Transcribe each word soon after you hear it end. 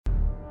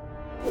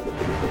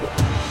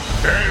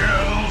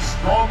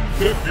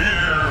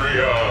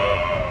Tetheria!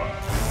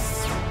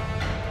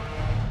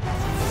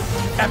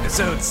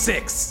 Episode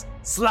 6,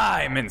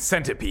 Slime and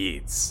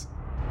Centipedes.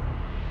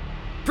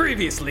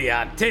 Previously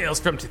on Tales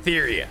from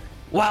Tetheria.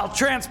 While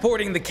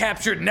transporting the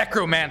captured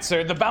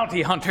necromancer, the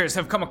bounty hunters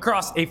have come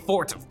across a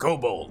fort of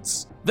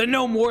kobolds. The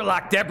gnome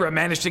warlock Deborah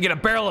managed to get a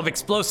barrel of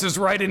explosives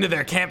right into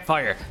their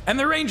campfire, and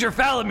the ranger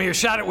Falamir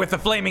shot it with a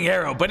flaming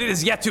arrow, but it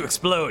is yet to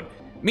explode.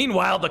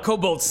 Meanwhile, the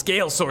kobold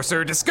scale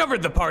sorcerer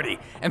discovered the party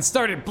and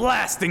started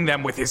blasting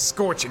them with his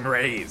scorching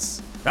rays.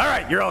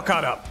 Alright, you're all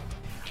caught up.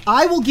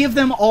 I will give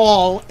them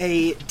all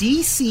a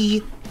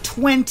DC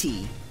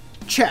 20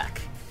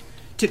 check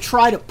to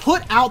try to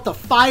put out the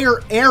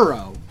fire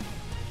arrow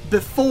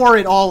before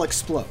it all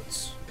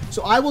explodes.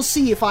 So I will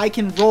see if I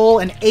can roll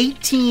an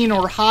 18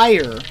 or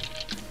higher.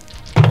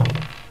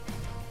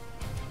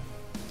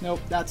 Nope,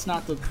 that's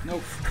not the...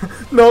 Nope.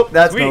 Nope,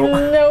 that's Sweet.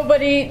 nope.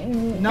 Nobody.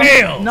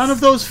 Fails. None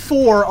of those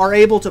four are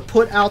able to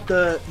put out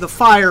the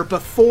fire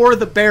before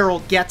the barrel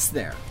gets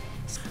there.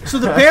 So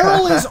the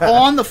barrel is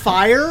on the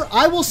fire.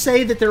 I will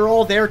say that they're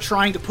all there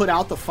trying to put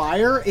out the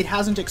fire. It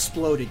hasn't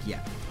exploded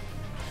yet.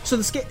 So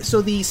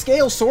the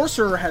scale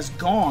sorcerer has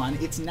gone.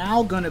 It's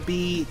now going to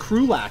be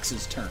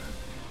Krulax's turn.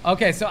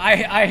 Okay, so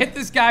I hit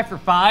this guy for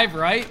 5,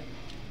 right?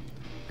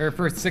 Or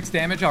for 6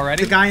 damage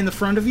already? The guy in the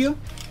front of you?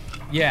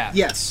 Yeah.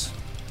 Yes.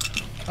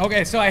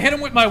 Okay, so I hit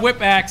him with my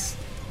whip axe.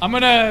 I'm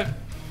gonna,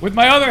 with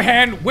my other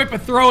hand, whip a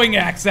throwing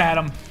axe at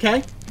him.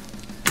 Okay.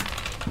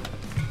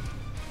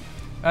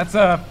 That's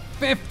a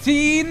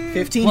 15.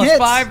 15 plus hits.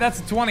 5, that's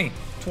a 20.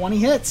 20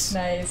 hits.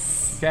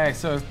 Nice. Okay,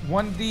 so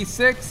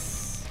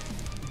 1d6.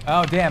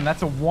 Oh, damn,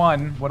 that's a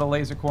 1. What a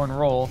laser corn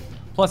roll.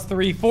 Plus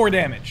 3, 4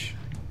 damage.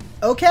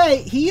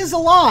 Okay, he is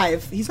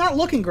alive. He's not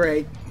looking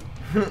great,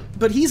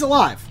 but he's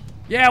alive.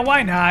 Yeah,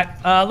 why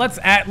not? Let's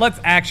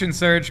action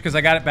surge because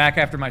I got it back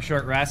after my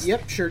short rest.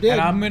 Yep, sure did.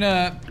 And I'm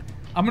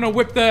gonna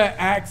whip the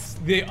axe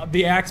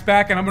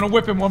back, and I'm gonna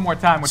whip him one more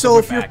time with the So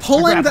whip if you're axe,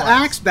 pulling the grapple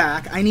axe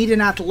back, I need an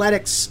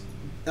athletics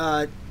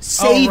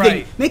saving.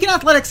 right. Make an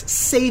athletics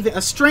saving,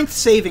 a strength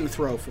saving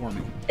throw for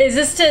me Is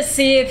this to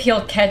see if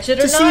he'll catch it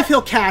or to not? see if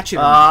he'll catch it.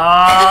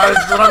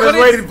 That's what I was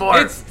But waiting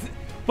for.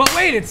 But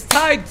wait, it's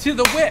tied to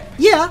the whip.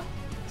 Yeah,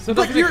 So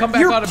but doesn't it come back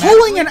you're automatically?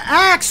 pulling an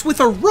axe with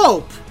a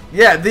rope.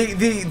 Yeah,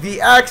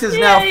 the axe is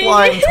now Yay.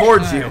 flying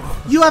towards you.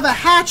 You have a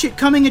hatchet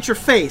coming at your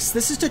face.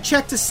 This is to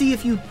check to see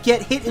if you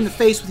get hit in the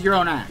face with your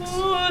own axe.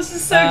 Oh, this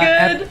is so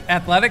good.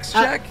 Athletics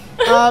check?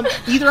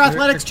 Either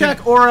athletics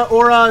check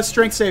or a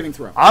strength saving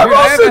throw. I'm Dude,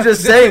 I also have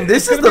just a- saying,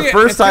 this it's is gonna the be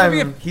first it's gonna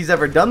time be he's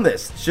ever done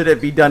this. Should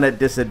it be done at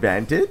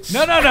disadvantage?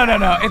 No.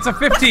 It's a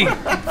 15.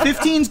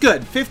 15's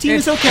good. 15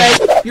 is It's-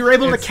 okay. You're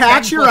able to it's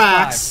catch 10 your plus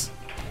 5. axe,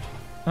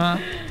 Huh?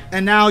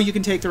 and now you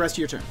can take the rest of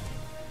your turn.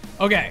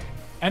 Okay.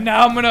 And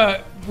now I'm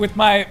gonna with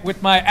my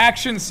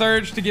action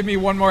surge to give me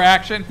one more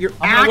action. Your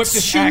I'm gonna whip this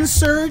action axe.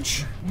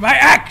 surge? My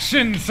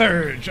action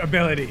surge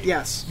ability.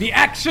 Yes. The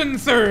action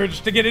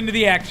surge to get into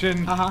the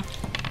action. Uh-huh.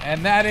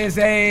 And that is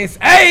a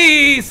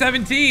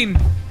 17.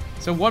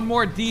 So one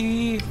more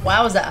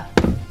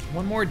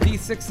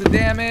D6 of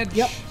damage.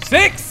 Yep.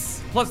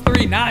 6 plus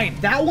 3, 9.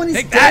 That one is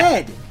Take that.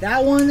 dead.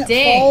 That one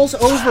Dang. falls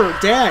over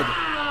dead.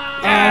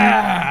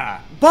 Yeah.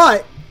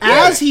 But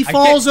as he I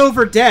falls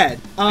over dead,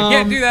 I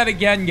can't do that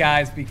again,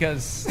 guys,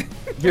 because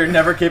You're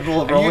never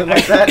capable of rolling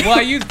like that? well,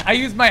 I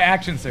used my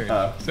action surge.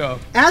 So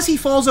as he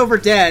falls over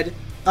dead,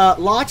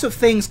 lots of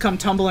things come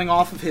tumbling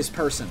off of his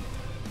person.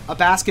 A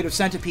basket of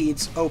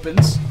centipedes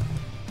opens.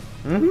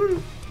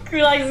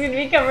 Krulax is gonna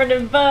be covered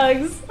in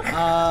bugs.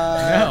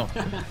 no.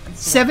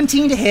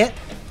 17 to hit.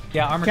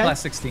 Yeah, armor Okay.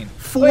 class 16.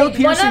 4 Wait,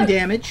 piercing one of-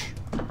 damage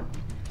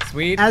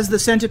Sweet. as the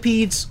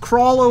centipedes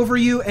crawl over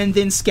you and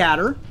then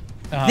scatter.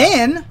 Uh-huh.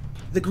 Then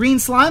the green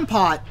slime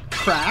pot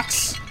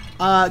cracks.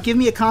 Give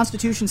me a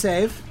Constitution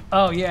save.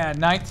 Oh yeah,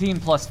 19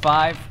 plus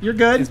 5. You're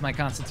good. Is my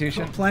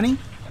constitution. Plenty.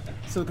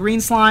 So green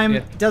slime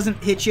Yeah.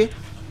 doesn't hit you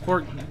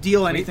or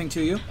deal anything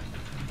to you.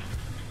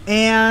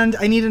 And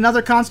I need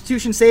another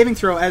Constitution saving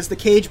throw as the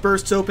cage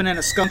bursts open and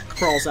a skunk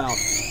crawls out.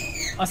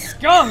 A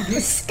skunk.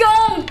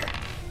 Skunk!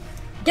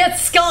 Get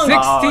skunked!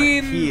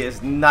 16 he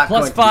is not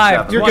plus going to 5. be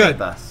traveling You're with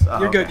good. us. Oh,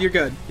 You're good. okay. You're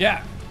good.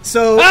 Yeah.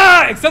 So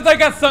Except I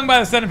got stung by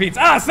the centipedes.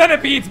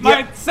 Centipedes, my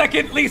Yep.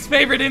 second least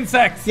favorite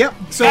insects. yep.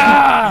 So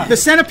Ah! the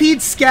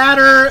centipedes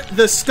scatter.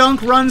 The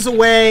skunk runs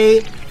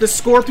away. The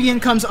scorpion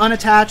comes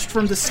unattached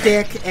from the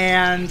stick,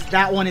 and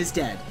that one is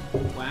dead.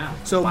 Wow.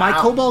 So my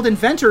kobold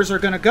inventors are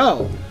gonna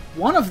go.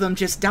 One of them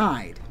just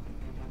died.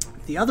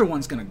 The other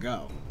one's gonna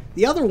go.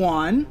 The other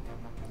one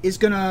is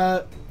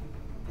gonna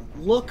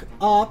look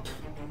up,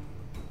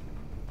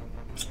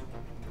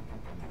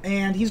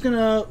 and he's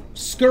gonna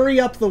scurry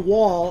up the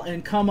wall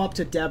and come up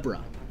to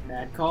Deborah.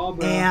 Bad call,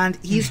 bro. And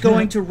he's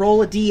going to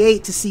roll a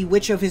d8 to see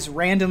which of his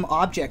random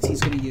objects he's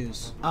going to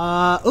use.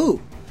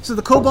 So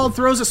the kobold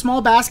throws a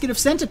small basket of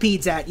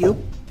centipedes at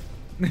you.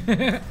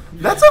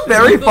 That's a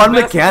very Those fun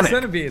bastards mechanic.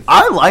 centipedes.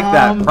 I like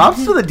that.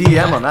 Props to the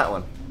DM on that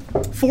one.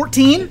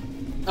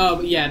 14.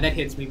 Oh, yeah, that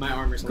hits me. My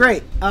armor's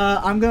Great.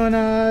 I'm going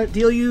to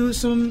deal you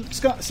some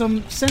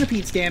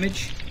centipedes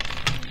damage.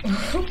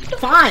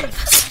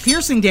 5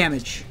 piercing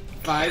damage.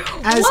 5.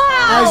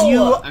 As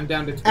you I'm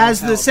down to 12 as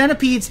the health.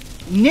 centipedes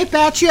nip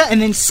at you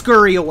and then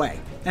scurry away,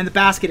 and the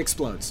basket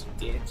explodes.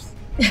 Bitch.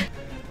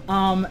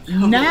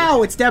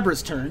 Now it's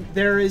Deborah's turn.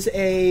 There is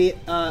a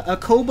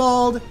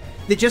kobold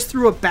that just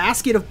threw a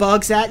basket of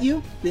bugs at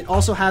you. It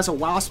also has a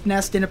wasp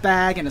nest in a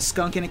bag and a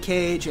skunk in a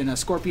cage and a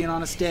scorpion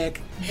on a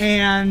stick.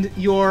 And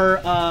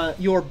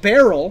your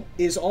barrel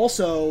is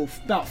also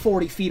about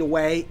 40 feet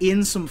away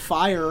in some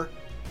fire.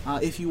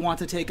 If you want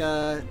to take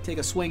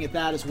a swing at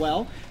that as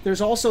well.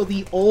 There's also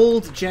the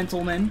old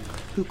gentleman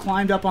who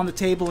climbed up on the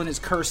table and is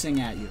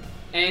cursing at you.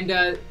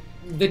 And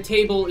the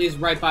table is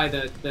right by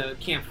the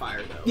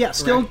campfire, though. Yeah,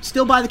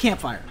 still by the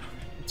campfire.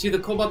 To the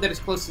kobold that is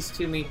closest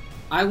to me,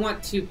 I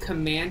want to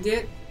command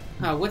it.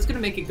 What's going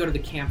to make it go to the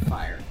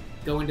campfire?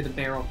 Go into the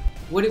barrel.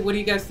 What do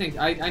you guys think?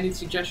 I need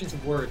suggestions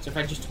of words. If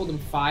I just told him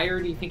fire,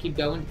 do you think he'd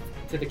go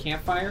into the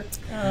campfire?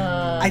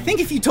 I think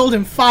if you told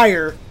him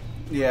fire,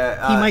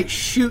 Yeah. he might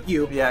shoot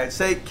you. Yeah, I'd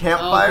say Oh,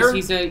 campfire. because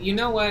he's a... You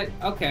know what?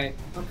 Okay,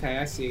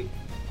 I see.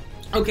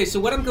 Okay, so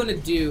what I'm going to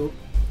do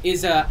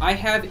is I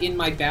have in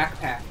my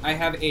backpack, I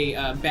have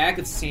a bag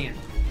of sand,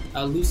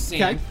 loose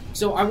sand. Okay.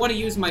 So I want to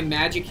use my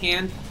magic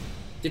hand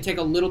to take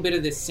a little bit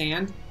of this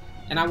sand,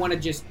 and I want to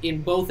just,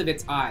 in both of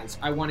its eyes,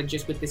 I want to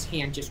just with this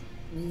hand, just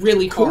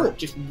really hard,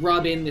 just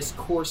rub in this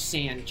coarse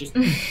sand, just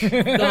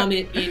thumb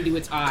it into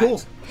its eyes.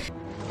 Cool.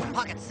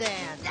 Pocket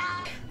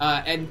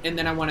sand. And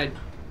then I want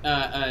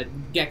to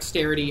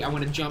dexterity. I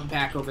want to jump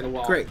back over the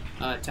wall. Great.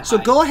 To So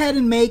hide. go ahead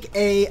and make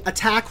a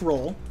attack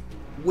roll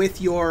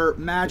with your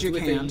magic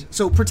With hand. a-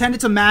 So pretend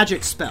it's a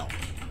magic spell.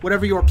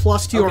 Whatever your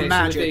plus to your Okay, so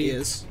magic with a-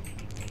 is.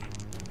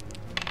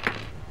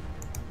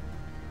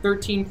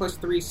 13 plus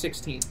 3,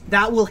 16.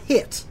 That will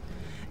hit.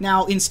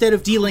 Now, instead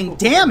of dealing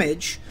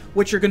damage,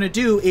 what you're going to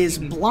do is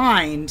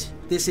blind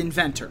this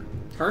inventor.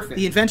 Perfect.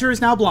 The inventor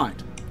is now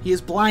blind. He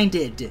is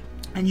blinded.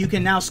 And you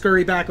can now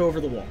scurry back over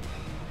the wall.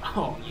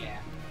 Oh, yeah.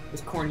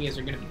 His corneas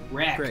are going to be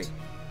wrecked. Great.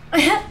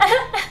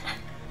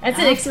 That's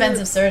an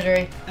expensive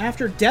surgery.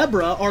 After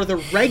Deborah are the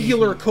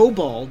regular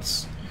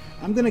kobolds.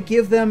 I'm going to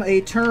give them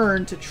a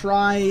turn to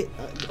try,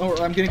 or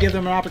I'm going to give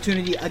them an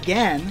opportunity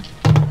again.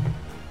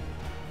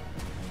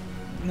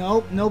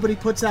 Nope, nobody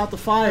puts out the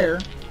fire.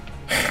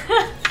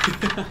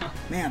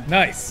 Man,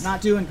 Nice.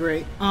 not doing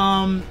great.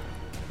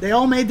 They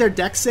all made their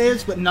dex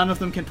saves, but none of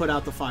them can put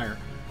out the fire.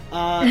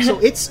 So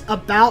it's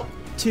about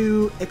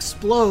to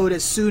explode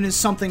as soon as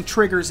something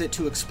triggers it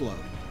to explode,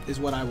 is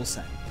what I will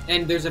say.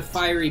 And there's a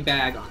fiery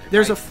bag on it.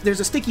 There's right?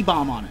 a sticky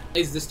bomb on it.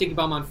 Is the sticky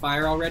bomb on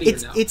fire already?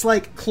 It's or no? it's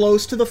like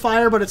close to the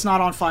fire, but it's not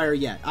on fire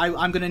yet.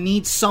 I'm gonna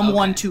need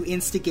someone Okay. to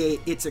instigate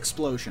its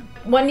explosion.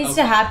 What needs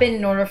to happen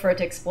in order for it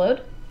to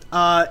explode?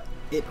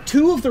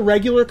 Two of the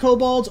regular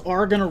kobolds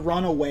are gonna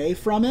run away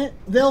from it.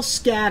 They'll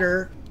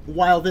scatter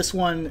while this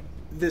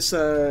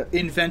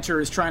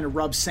inventor is trying to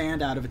rub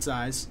sand out of its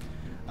eyes.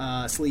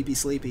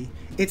 Sleepy.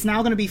 It's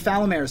now going to be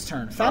Falamir's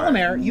turn.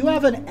 Falamir, you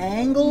have an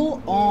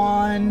angle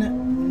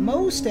on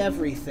most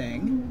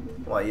everything,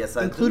 Why, yes,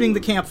 I including do.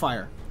 the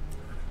campfire.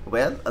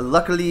 Well,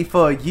 luckily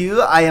for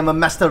you, I am a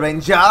Master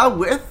Ranger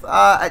with,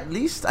 at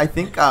least, I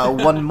think,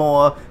 one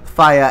more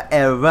fire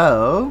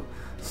arrow.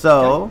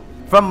 So,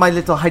 from my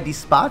little hidey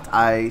spot,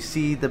 I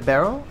see the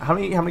barrel. How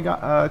many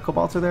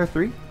kobolds are there?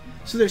 3?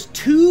 So there's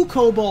 2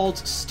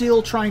 kobolds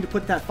still trying to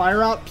put that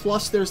fire out,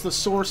 plus there's the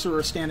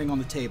sorcerer standing on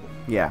the table.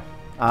 Yeah.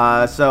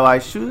 So I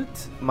shoot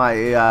my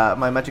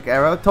my magic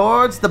arrow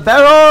towards the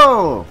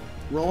barrel.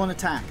 Roll an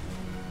attack.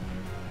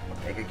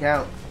 Make it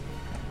count.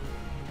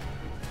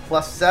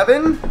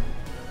 +7.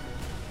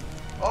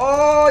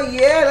 Oh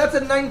yeah, that's a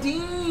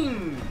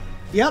 19.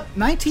 Yep,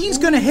 19's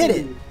going to hit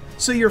it.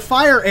 So your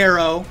fire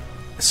arrow,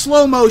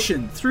 slow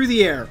motion, through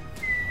the air.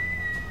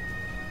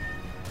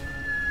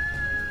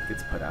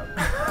 Gets put out.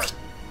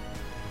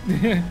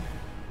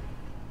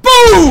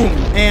 Boom!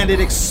 And it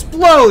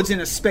explodes in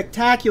a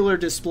spectacular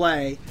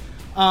display.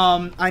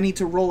 I need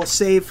to roll a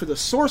save for the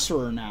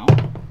sorcerer now.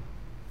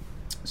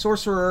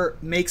 Sorcerer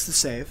makes the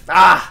save.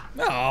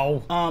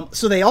 No.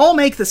 So they all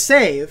make the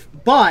save,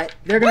 but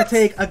they're going to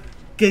take a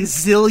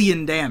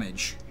gazillion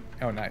damage.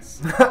 Oh,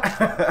 nice.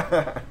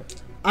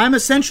 I'm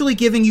essentially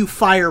giving you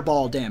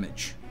fireball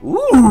damage.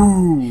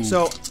 Ooh.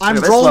 So I'm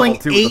at this rolling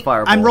level, too, with the 8.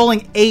 fireball. I'm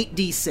rolling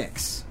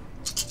 8d6.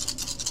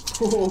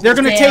 They're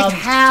going to Damn. take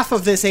half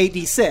of this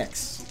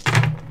 8d6.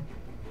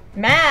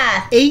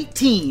 Math.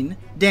 18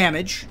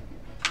 damage.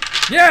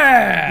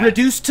 Yeah.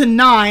 Reduced to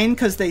 9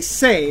 because they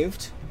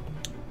saved.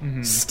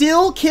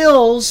 Still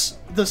kills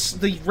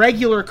the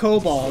regular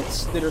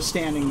kobolds that are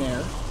standing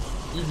there.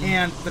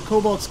 And the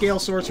kobold scale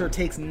sorcerer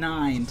takes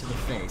 9 to the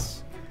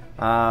face.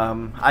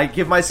 I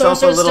give myself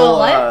Sorcerer's a still little.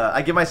 alive?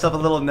 I give myself a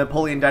little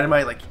Napoleon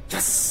Dynamite, like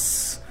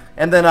yes,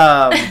 and then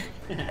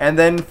and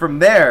then from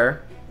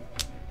there,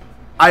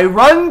 I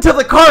run to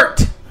the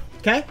cart.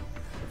 Okay?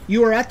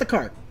 You are at the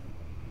cart.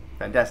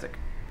 Fantastic.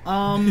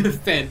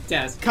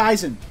 Fantastic.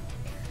 Kaizen.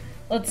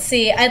 Let's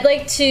see. I'd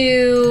like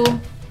to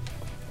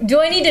Do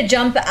I need to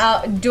jump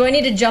out? Do I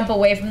need to jump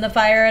away from the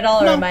fire at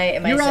all, or No, am I?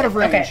 you're out safe? of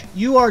range. Okay.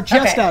 You are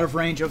just Okay. out of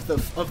range of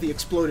the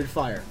exploded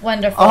fire.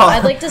 Wonderful. Oh.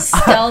 I'd like to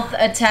stealth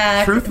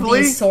attack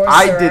Truthfully, the sorcerer.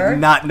 I did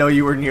not know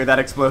you were near that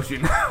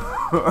explosion.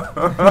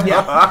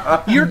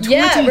 Yeah. You're 25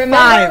 Yeah,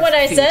 remember when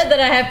I feet. said that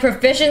I have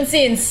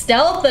proficiency in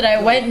stealth, that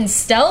I went and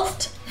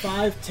stealthed?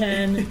 5,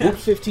 10,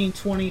 15,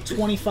 20,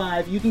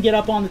 25. You can get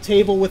up on the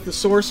table with the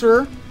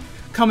sorcerer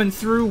coming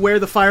through where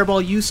the fireball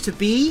used to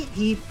be.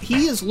 He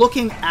is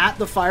looking at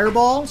the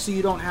fireball, so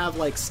you don't have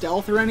like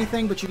stealth or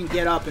anything, but you can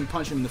get up and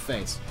punch him in the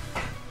face.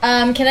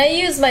 Can I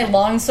use my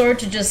longsword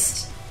to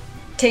just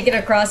take it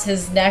across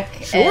his neck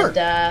Sure.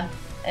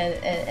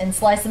 and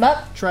slice him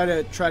up? Try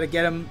to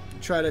get him.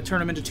 Try to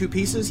turn him into 2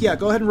 pieces. Yeah,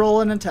 go ahead and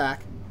roll an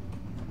attack.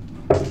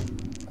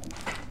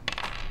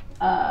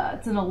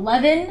 It's an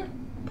 11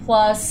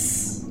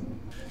 plus.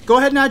 Go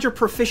ahead and add your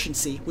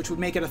proficiency, which would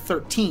make it a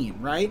 13,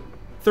 right?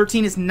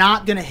 13 is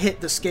not going to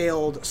hit the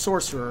scaled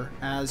sorcerer,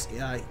 as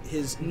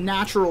his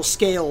natural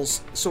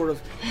scales sort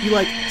of, you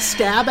like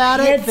stab at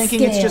it Head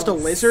thinking it's just a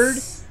scales. lizard,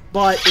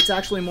 but it's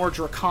actually more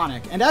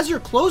draconic. And as you're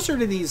closer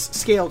to these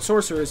scaled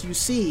sorcerers, you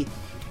see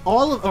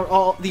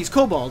all these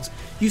kobolds.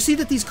 You see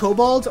that these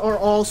kobolds are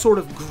all sort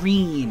of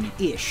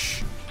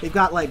green-ish. They've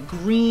got like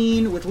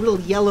green with little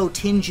yellow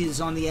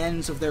tinges on the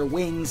ends of their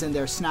wings and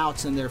their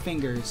snouts and their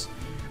fingers.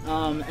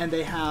 And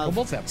they have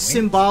Kobolds have wings?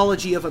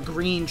 symbology of a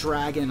green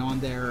dragon on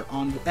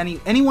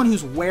anyone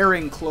who's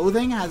wearing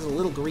clothing has a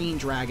little green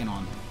dragon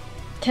on them.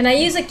 Can I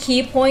use a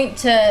key point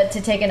to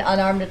take an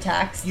unarmed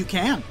attack? You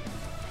can.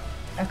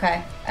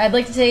 Okay. I'd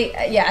like to take.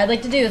 Yeah, I'd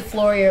like to do a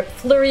flurry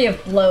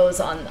of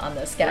blows on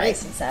this guy Right.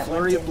 since that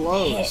Flurry one of didn't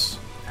blows hit.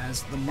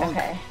 as the monk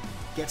Okay.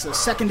 gets a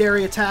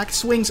secondary attack,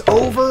 swings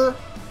over.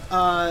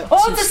 Oh,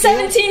 to it's a scale.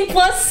 17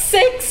 plus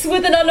 6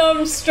 with an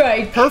unarmed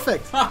strike.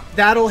 Perfect.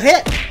 That'll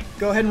hit.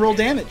 Go ahead and roll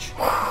damage.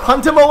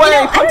 Hunt him away! You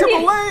know, I Hunt don't him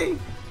even- away!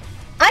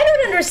 I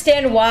don't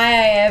understand why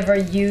I ever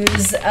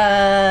use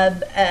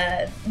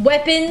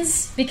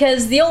weapons,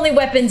 because the only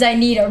weapons I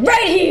need are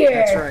right here.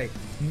 That's right.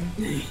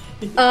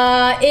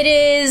 It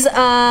is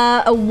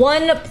a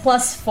 1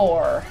 plus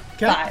 4.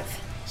 Okay.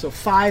 5. So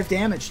 5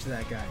 damage to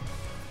that guy.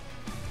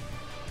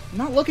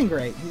 Not looking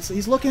great.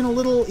 He's looking a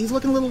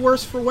little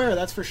worse for wear,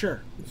 that's for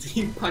sure.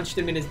 You punched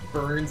him in his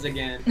burns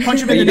again.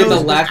 Punch him You in the did the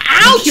nose. left.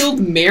 Ouch! You killed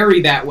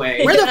Mary that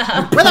way. Where the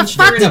Punched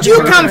fuck her in did the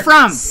you come burn.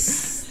 from?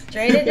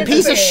 Straight into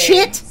Piece the of brain.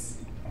 shit!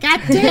 God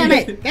damn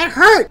it! That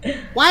hurt!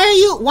 Why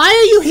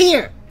are you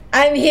here?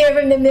 I'm here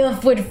from the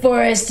Milfwood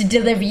Forest to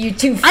deliver you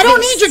 2 I don't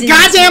need your feasts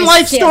goddamn into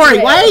life this story.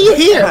 camp. Why are you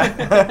here?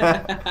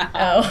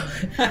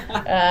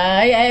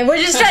 Yeah, we're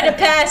just trying to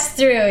pass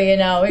through, you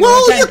know. We're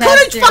Well, trying you to pass could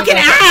have through, fucking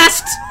but-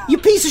 asked, you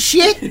piece of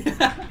shit.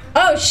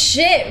 Oh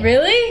shit!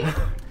 Really?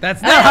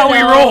 That's I not how don't we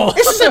know. roll.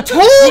 This is a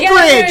toll You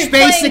guys are bridge,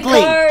 playing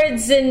basically.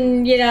 cards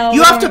and you know.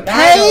 You have to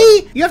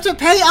I don't-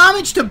 pay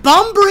homage to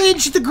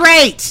Bumbridge the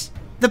Great,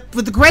 the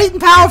great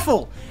and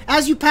powerful,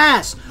 as you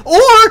pass. Or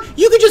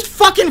you could just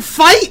fucking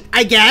fight,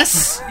 I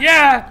guess.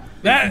 Yeah,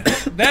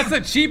 that's a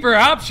cheaper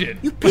option.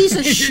 You piece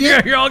of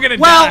shit. You're all gonna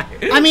well,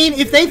 die. I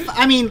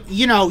mean,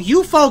 you know,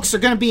 you folks are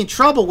gonna be in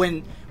trouble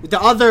when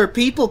the other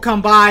people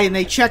come by and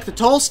they check the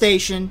toll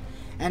station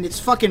and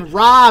it's fucking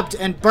robbed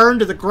and burned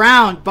to the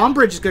ground.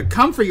 Bumbridge is gonna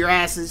come for your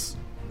asses.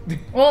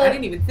 Well, I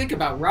didn't even think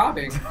about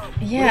robbing.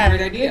 yeah. What a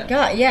great idea. Good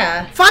God,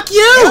 yeah. Fuck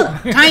you,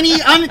 tiny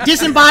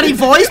disembodied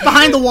voice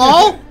behind the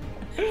wall.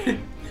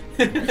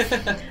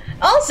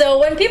 Also,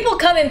 when people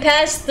come and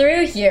pass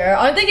through here,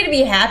 aren't they going to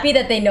be happy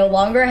that they no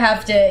longer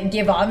have to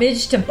give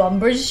homage to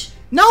Bumbridge?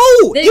 No,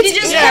 They it's, can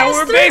just Yeah, pass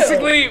we're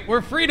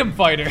through. freedom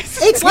fighters.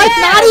 it's like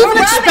Yeah, not we're even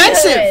Robin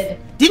expensive. Hood.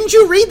 Didn't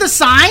you read the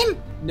sign?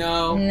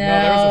 No. No,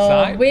 there was a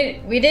sign?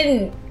 we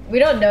didn't. We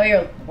don't know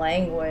your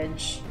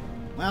language.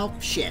 Well,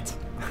 shit.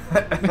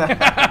 All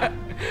Yeah,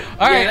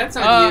 right, that's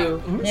on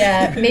you.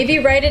 Yeah, maybe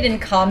write it in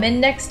common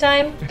next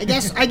time. I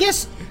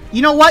guess.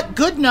 You know what?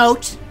 Good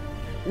note.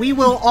 We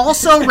will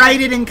also write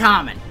it in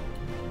common.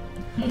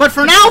 But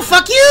for now,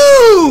 fuck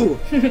you!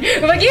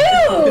 Fuck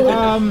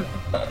you!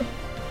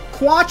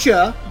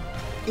 Quacha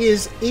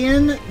is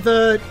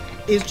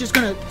just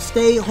gonna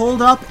stay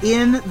holed up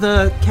in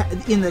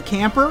the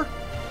camper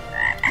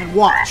and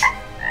watch.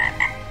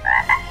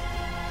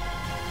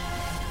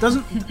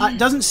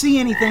 Doesn't see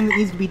anything that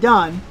needs to be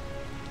done.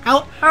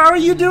 How are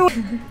you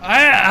doing?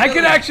 I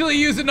could actually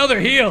use another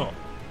heal.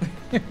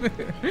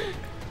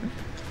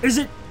 Is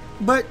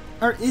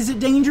it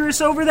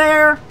dangerous over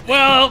there?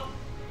 Well,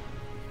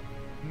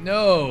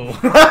 no.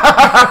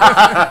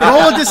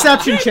 Roll a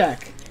deception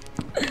check.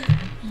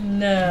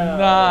 No.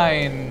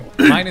 9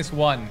 minus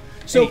 1.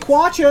 So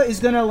Quacha is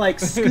gonna like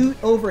scoot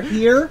over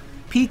here,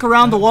 peek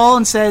around the wall,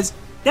 and says,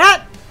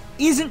 "That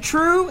isn't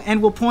true,"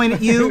 and will point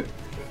at you,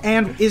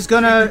 and is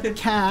gonna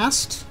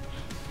cast.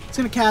 It's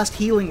gonna cast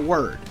Healing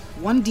Word.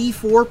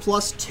 1d4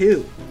 plus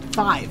 2.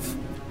 5.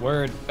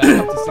 Word, back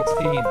up to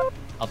 16.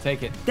 I'll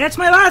take it. That's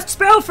my last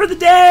spell for the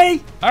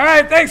day. All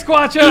right, thanks,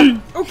 Quacha.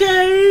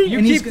 Okay. You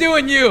And keep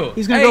doing you.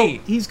 He's gonna hey,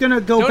 go. He's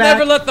gonna go don't back.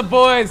 ever let the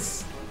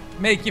boys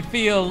make you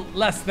feel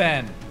less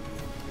than.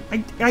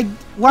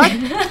 What?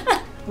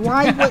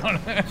 Why? What?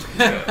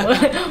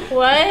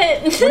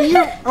 What? Are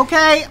you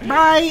okay?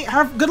 Bye.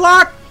 Have good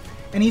luck.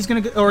 And he's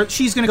gonna go, or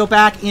she's gonna go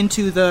back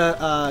into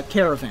the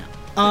caravan.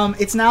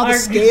 It's now the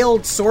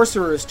scaled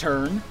sorcerer's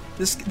turn.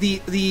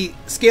 The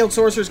scaled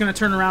sorcerer is gonna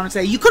turn around and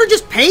say, "You could have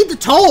just paid the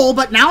toll,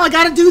 but now I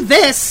gotta do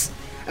this,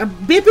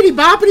 bippity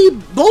boppity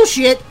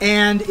bullshit,"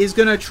 and is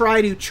gonna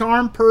try to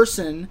charm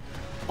person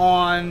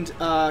on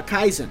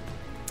Kaizen.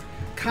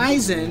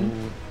 Kaizen,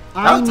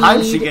 About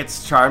time she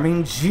gets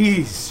charming.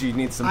 Jeez, she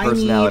needs some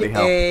personality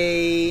help. I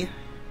need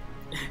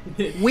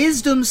a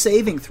wisdom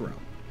saving throw.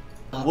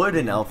 Would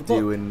an elf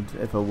do, and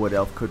if a wood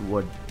elf could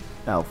wood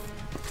elf?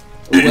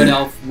 Wood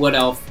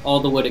elf,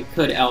 all the wood it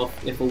could elf,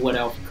 if a wood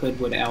elf could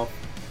wood elf.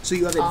 So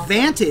you have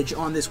advantage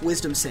on this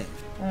wisdom save,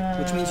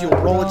 which means you'll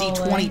roll a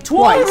d20 Whoa, I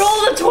twice.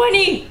 rolled a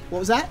 20! What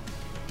was that?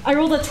 I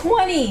rolled a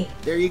 20!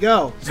 There you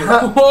go.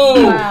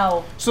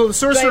 Wow. So the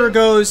sorcerer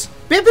goes,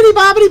 bippity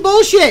boppity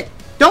bullshit!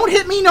 Don't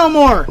hit me no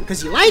more,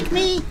 because you like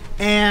me!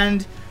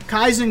 And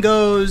Kaizen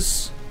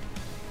goes,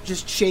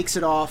 just shakes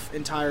it off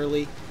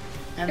entirely.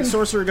 And the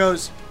sorcerer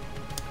goes,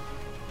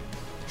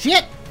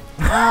 shit!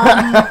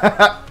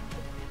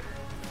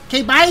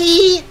 Okay,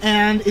 bye!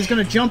 And is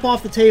going to jump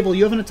off the table.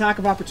 You have an attack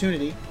of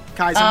opportunity,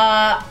 Kaizen.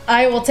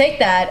 I will take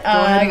that.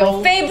 ahead I and go,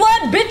 roll. Fey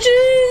blood,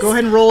 bitches! Go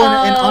ahead and roll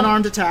an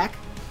unarmed attack.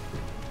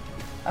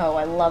 Oh,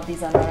 I love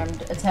these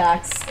unarmed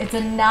attacks. It's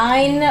a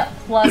 9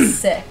 plus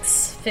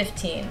 6,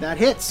 15. That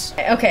hits.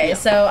 Okay,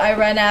 so I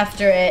run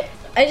after it.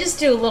 I just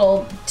do a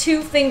little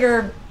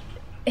 2-finger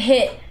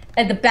hit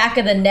at the back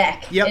of the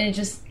neck, Yep. and it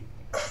just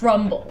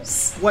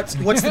crumbles. What's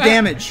the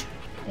damage?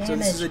 So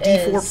this is a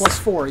Damage d4 is- plus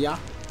 4, yeah?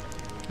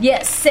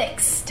 Yes,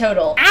 6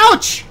 total.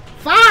 Ouch!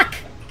 Fuck!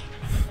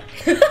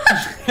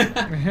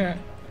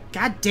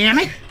 God damn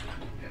it!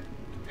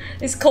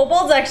 These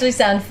kobolds actually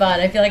sound fun.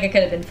 I feel like I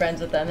could have been friends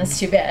with them. That's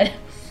too bad.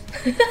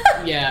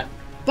 Yeah.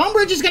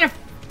 Bumbridge is gonna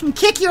f***ing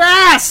kick your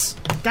ass!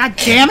 God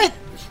damn it!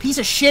 Piece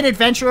of shit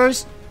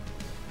adventurers.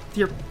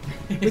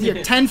 With your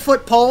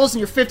 10-foot poles and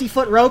your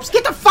 50-foot ropes.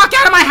 Get the fuck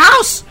out of my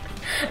house!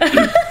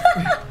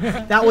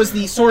 That was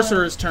the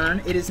sorcerer's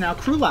turn. It is now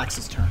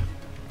Krulax's turn.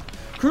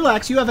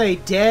 Krulax, you have a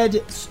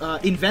dead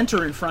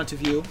inventor in front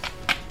of you.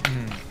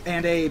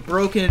 And a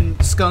broken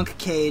skunk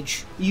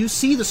cage. You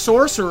see the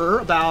sorcerer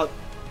about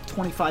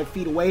 25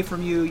 feet away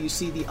from you. You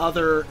see the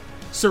other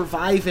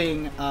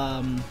surviving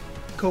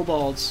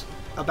kobolds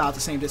about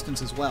the same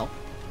distance as well.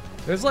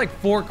 There's like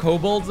 4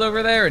 kobolds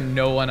over there and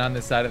no one on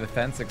this side of the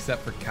fence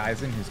except for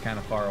Kaizen, who's kind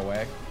of far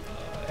away.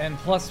 And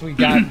plus we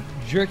got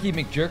Jerky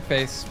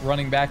McJerkface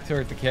running back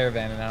toward the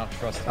caravan, and I don't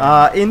trust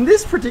him. In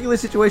this particular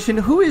situation,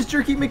 who is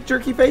Jerky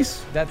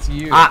McJerkyface? That's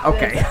you,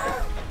 Okay.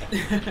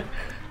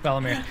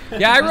 Falamir.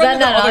 Yeah, I Is run that to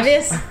the not other.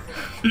 obvious?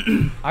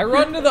 I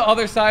run to the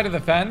other side of the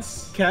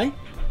fence, Okay?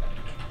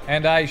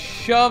 and I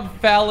shove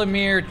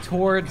Falamir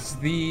towards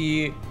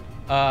the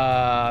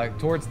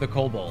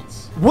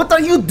kobolds. What are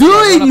you run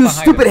doing, up you behind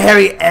stupid him.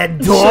 hairy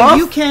Ed So dwarf?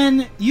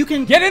 you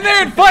can Get in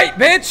there and fight,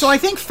 bitch! So I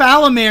think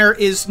Falamir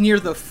is near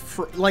the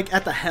like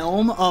at the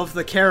helm of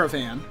the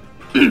caravan.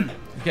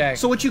 Okay.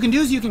 So what you can do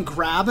is you can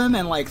grab him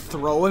and like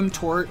throw him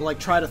toward, like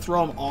try to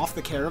throw him off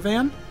the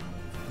caravan.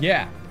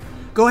 yeah.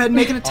 Go ahead and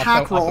make an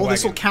attack off the roll.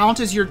 This will wagon. count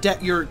as your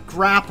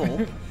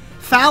grapple.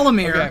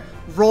 Falamir, Okay.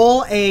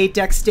 roll a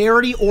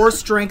dexterity or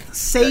strength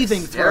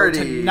saving throw to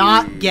Dexterity.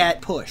 not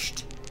get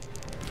pushed.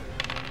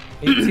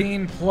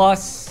 18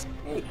 plus.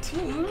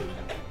 18?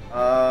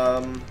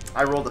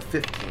 I rolled a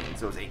 15,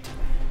 so it was 18.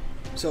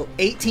 So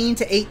 18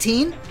 to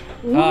 18.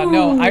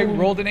 No, I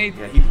rolled an 8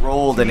 Yeah, he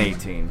rolled an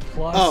 18.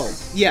 plus.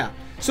 Oh, yeah.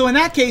 So in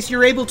that case,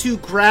 you're able to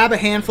grab a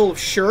handful of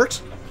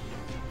shirt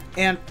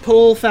and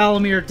pull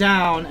Falamir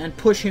down and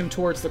push him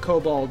towards the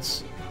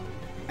kobolds.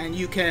 And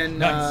you can...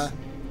 Nice.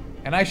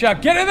 And I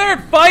shout, get in there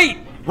and fight!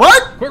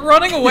 What? Quit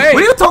running away!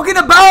 What are you talking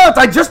about?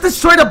 I just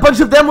destroyed a bunch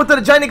of them with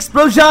a giant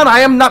explosion. I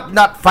am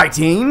not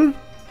fighting.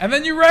 And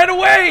then you ran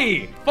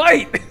away!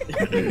 Fight!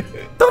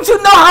 Don't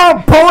you know how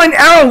a bow and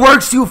arrow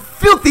works, you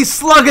filthy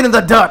slugging in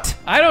the dirt?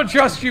 I don't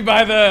trust you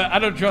by the.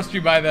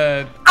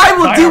 I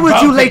will deal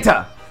with you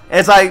later.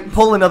 As I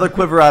pull another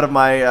quiver out of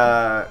my,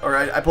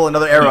 I pull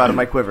another arrow out of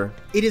my quiver.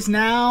 It is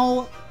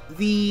now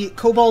the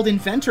Kobold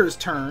Inventor's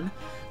turn.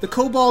 The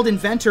Kobold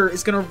Inventor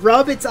is going to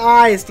rub its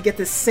eyes to get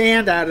the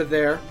sand out of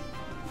there.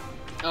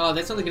 Oh,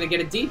 that's only gonna get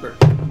it deeper.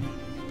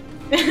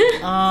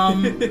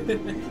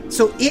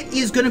 So it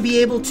is going to be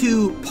able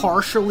to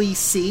partially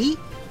see.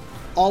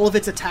 All of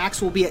its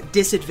attacks will be at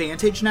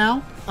disadvantage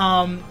now.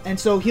 And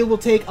so he will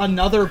take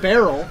another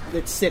barrel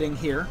that's sitting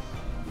here,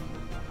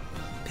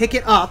 pick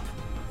it up,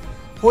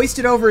 hoist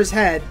it over his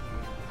head,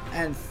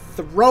 and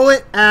throw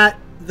it at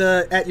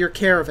your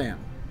caravan.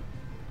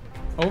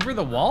 Over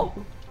the wall?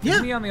 Yeah.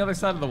 Isn't he on the other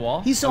side of the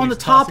wall? He's Oh, on the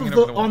top tossing of it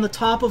the over wall. on the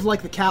top of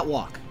like the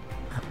catwalk,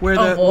 where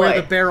Oh, the where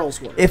boy. the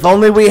barrels were. If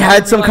only we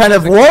had some kind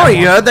of realize there's a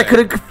warrior catwalk that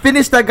could have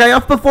finished that guy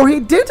off before he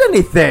did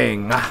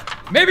anything.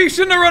 Maybe you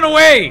shouldn't have run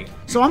away!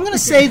 So I'm going to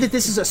say that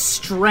this is a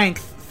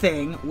strength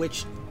thing,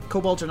 which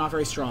kobolds are not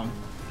very strong.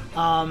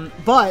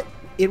 But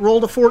It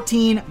rolled a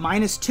 14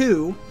 minus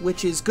 2,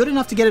 which is good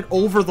enough to get it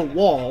over the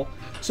wall.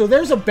 So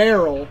there's a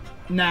barrel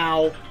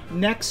now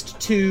next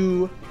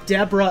to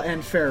Deborah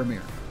and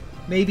Faramir.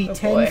 Maybe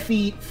 10 boy.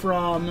 feet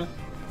from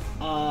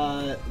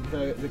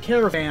the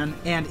caravan,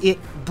 and it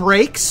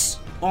breaks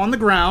on the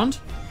ground,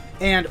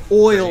 and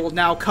oil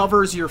now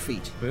covers your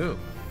feet. Boo.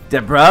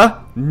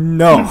 Deborah,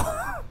 no.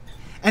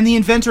 And the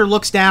inventor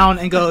looks down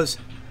and goes,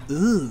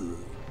 ooh.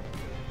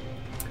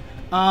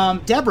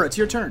 Deborah, it's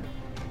your turn.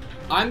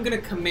 I'm gonna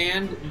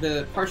command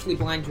the partially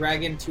blind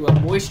dragon to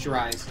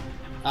moisturize,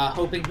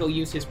 hoping he'll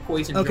use his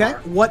poison Okay,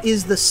 jar. what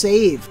is the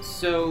save?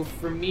 So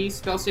for me,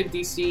 spell save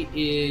DC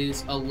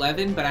is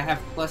 11, but I have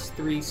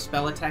 +3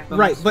 spell attack bonus.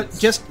 Right, but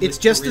with it's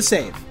just the charisma.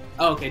 save.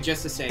 Oh, okay,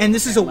 just the save. And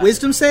this is Okay, a 11.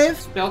 wisdom save?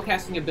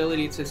 Spellcasting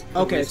ability. It says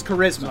charisma, Okay, it's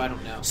charisma. So I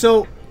don't know.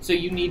 So,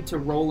 you need to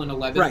roll an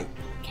 11, Right.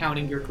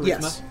 counting your charisma.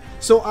 yes.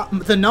 So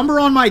the number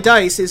on my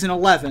dice is an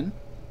 11.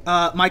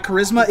 My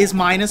charisma is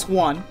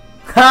 -1.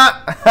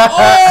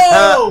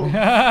 Oh!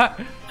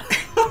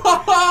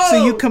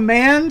 So you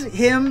command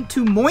him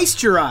to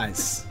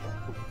moisturize.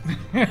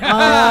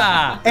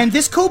 And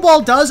this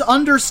kobold does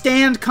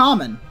understand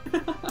common.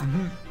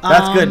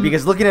 That's good,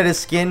 because looking at his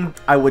skin,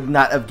 I would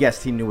not have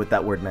guessed he knew what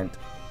that word meant.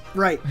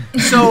 Right.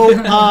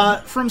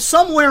 So from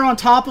somewhere on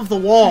top of the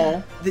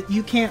wall that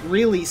you can't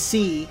really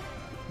see,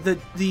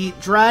 the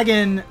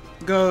dragon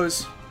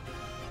goes,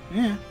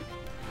 yeah.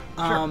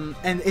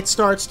 And it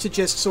starts to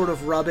just sort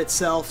of rub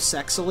itself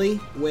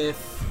sexily with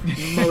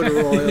motor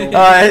oil.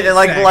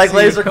 Like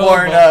Sexy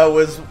Lasercorn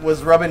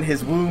was rubbing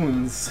his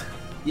wounds.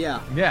 Yeah.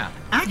 Yeah.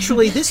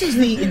 Actually, this is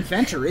the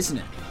inventor, isn't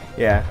it?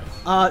 Yeah.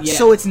 Yeah.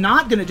 So it's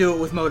not going to do it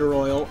with motor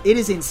oil. It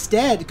is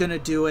instead going to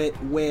do it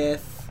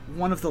with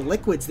one of the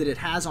liquids that it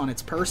has on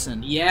its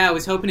person. Yeah, I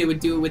was hoping it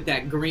would do it with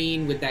that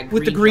green, With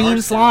the green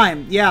jar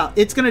slime. Yeah,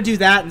 it's going to do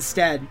that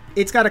instead.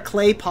 It's got a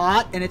clay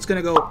pot, and it's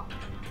going to go...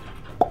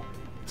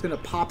 It's going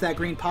to pop that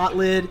green pot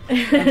lid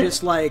and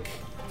just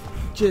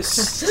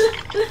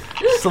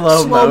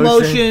Slow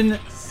motion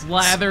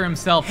Slather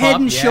himself head up.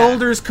 and yeah.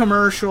 shoulders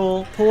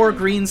commercial, pour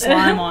green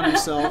slime on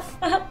himself.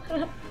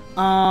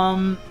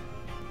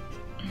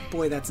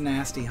 Boy, that's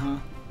nasty, huh?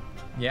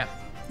 Yeah.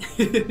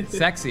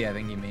 Sexy, I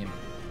think you mean.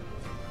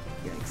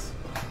 Yikes.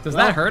 Does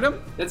Well, that hurt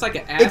him? That's like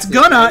an acid.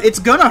 It's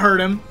gonna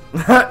hurt him.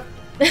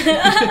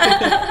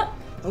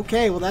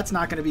 Okay, well that's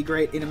not gonna be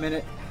great in a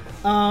minute.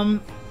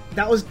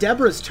 That was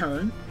Deborah's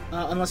turn.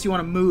 Unless you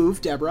want to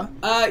move, Deborah.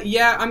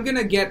 Yeah, I'm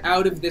gonna get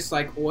out of this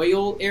like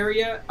oil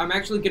area. I'm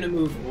actually gonna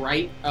move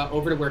right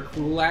over to where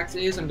Krulax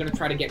is. I'm gonna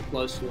try to get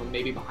close to him,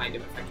 maybe behind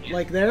him if I can.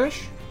 Like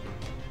there-ish?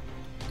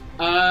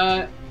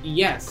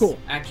 Yes. Cool.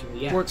 Actually,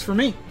 yeah. Works for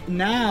me.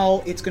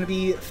 Now it's gonna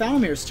be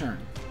Falamir's turn.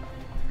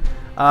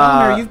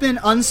 Falamir, you've been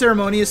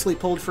unceremoniously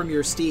pulled from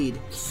your steed.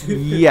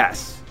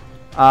 Yes.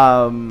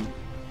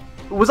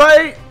 Was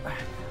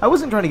I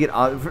wasn't trying to get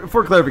on.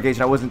 For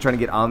clarification, I wasn't trying to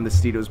get on the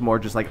steed. It was more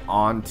just like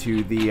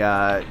onto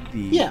the.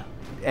 Yeah.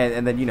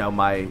 And then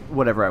my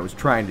whatever I was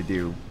trying to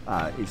do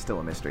is still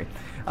a mystery.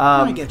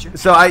 I get you.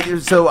 So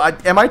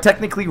am I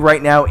technically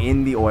right now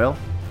in the oil?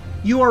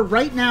 You are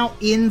right now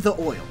in the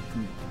oil.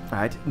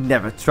 I'd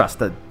never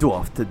trust a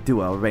dwarf to do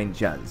a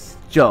ranger's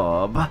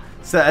job.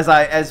 So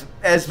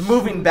as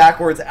moving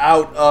backwards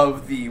out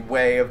of the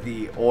way of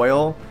the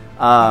oil.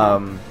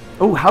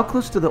 How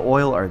close to the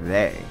oil are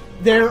they?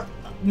 They're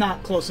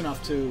not close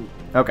enough to.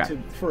 Okay.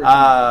 For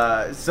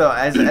So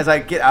as I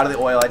get out of the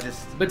oil, I just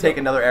take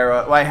another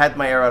arrow. Well, I had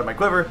my arrow out of my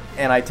quiver,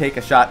 and I take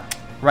a shot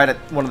right at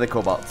one of the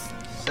kobolds.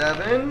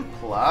 7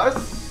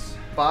 plus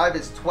 5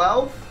 is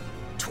 12.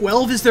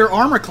 12 is their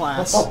armor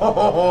class.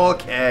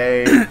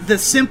 Okay. The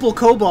simple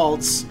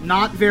kobolds,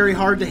 not very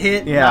hard to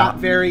hit, Yeah. not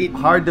very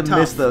Hard to tough.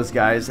 miss those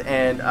guys.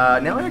 And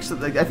now I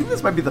think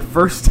this might be the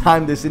first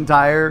time this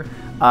entire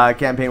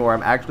campaign where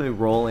I'm actually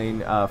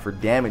rolling for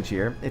damage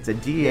here. It's a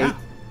D8 Yeah.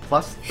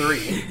 plus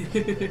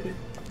 3.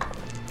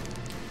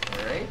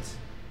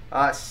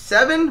 Alright.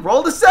 7.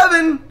 Rolled a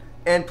 7.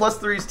 And plus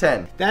 3 is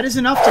 10. That is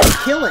enough to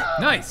kill it.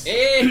 Nice.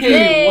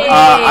 Hey, one-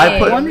 I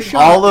put One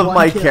shot, all of one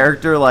my kill.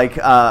 character,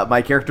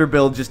 my character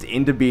build just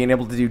into being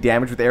able to do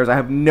damage with arrows. I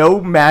have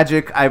no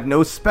magic. I have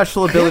no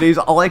special abilities.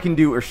 All I can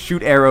do are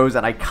shoot arrows,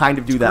 and I kind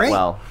of do that Great.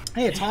 well.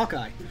 Hey, it's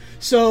Hawkeye.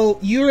 So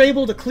you're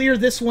able to clear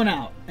this one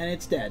out, and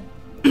it's dead.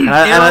 And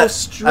Arrow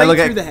straight look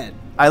through the head.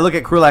 I look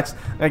at Krulax,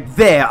 like,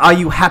 there, are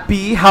you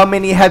happy? How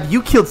many have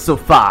you killed so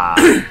far?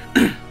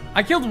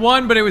 I killed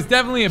one, but it was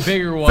definitely a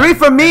bigger one. 3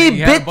 for me, And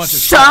he had a bunch of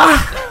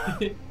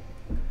bitch!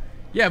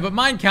 Yeah, but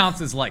mine counts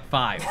as like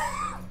 5.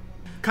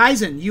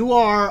 Kaizen, you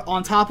are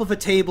on top of a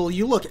table.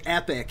 You look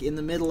epic in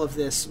the middle of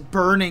this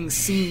burning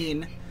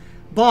scene,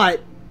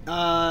 but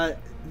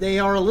they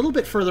are a little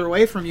bit further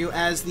away from you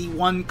as the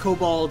one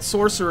kobold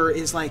sorcerer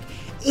is like,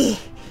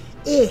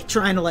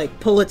 trying to like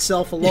pull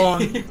itself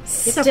along. Get the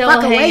Still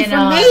fuck away hanging from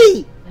on.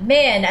 me!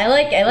 Man, I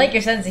like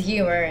your sense of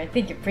humor. I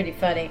think you're pretty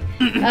funny.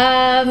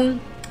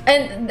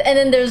 And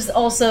then there's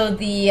also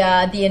the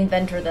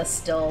inventor that's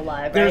still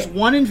alive. There's right?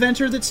 one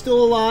inventor that's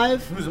still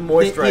alive. Who's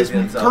moisturizing that is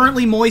himself.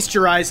 currently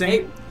moisturizing.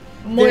 Hey,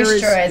 There is- We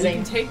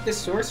can Moisturizing. take the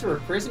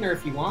sorcerer prisoner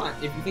if you want,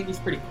 if you think he's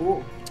pretty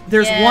cool.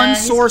 There's Yeah, one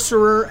he's-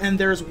 sorcerer and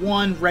there's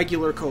one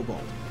regular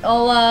kobold.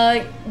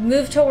 I'll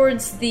move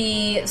towards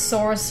the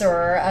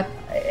sorcerer.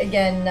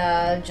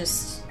 Again,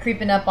 just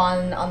creeping up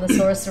on the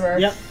sorcerer.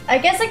 Yep. I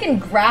guess I can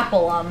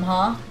grapple him,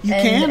 huh? You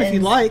can if you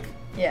like.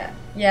 Yeah,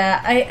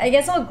 yeah. I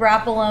guess I'll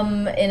grapple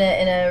him in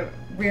a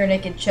rear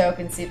naked choke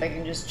and see if I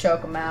can just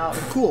choke him out.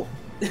 Cool.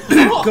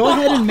 Go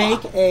ahead and make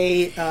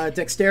a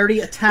dexterity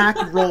attack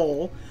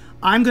roll.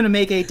 I'm going to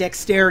make a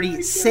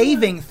dexterity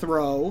saving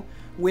throw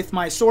with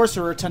my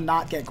sorcerer to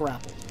not get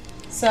grappled.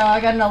 So I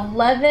got an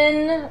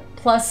 11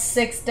 plus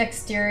 6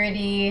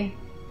 dexterity.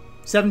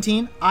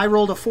 17. I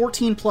rolled a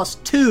 14 plus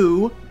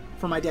 2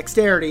 for my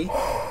dexterity,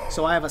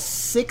 so I have a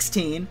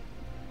 16.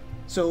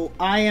 So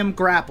I am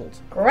grappled.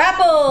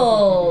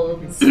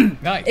 Grappled!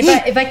 Nice.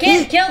 If I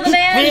can't kill the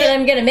man, then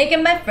I'm gonna make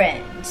him my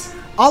friend.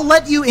 I'll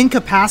let you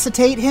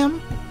incapacitate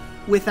him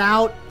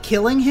without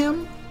killing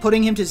him,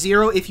 putting him to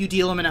 0 if you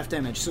deal him enough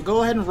damage. So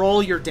go ahead and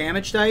roll your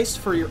damage dice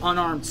for your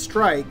unarmed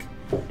strike.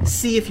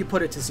 See if you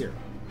put it to 0.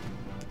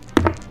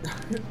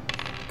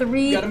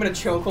 3 Got him in a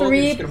chokehold.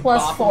 you're just gonna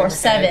plus bop him 4, in the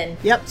head. 7.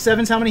 Yep,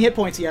 7's how many hit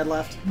points he had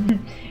left.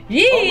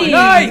 Yee!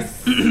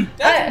 Nice.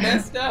 That's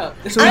messed up.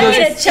 So I'm he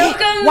gonna goes, choke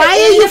him. "Why are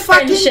into you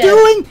fucking friendship."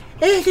 doing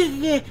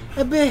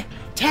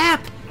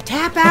tap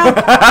out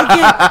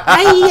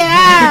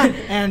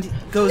and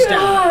goes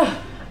down.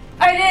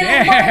 I didn't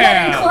learn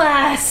that in Damn.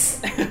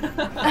 class.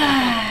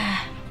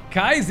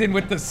 Kaizen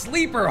with the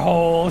sleeper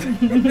hold.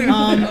 Love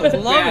it.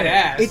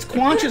 Badass. It's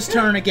Quancha's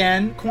turn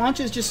again.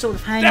 Quancha's just sort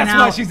of hanging That's out.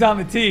 why she's on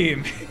the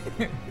team.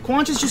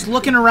 Quancha's just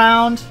looking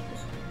around,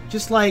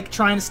 just like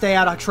trying to stay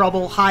out of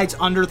trouble, hides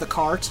under the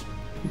cart.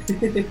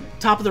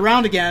 Top of the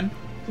round again.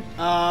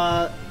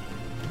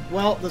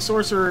 Well, the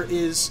sorcerer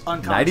is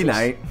unconscious.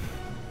 Nighty-night.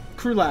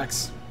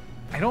 Krulax.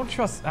 I don't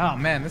trust. Oh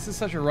man, this is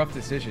such a rough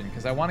decision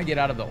because I want to get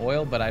out of the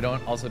oil, but I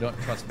also don't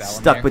trust Valimir.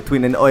 Stuck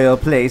between an oil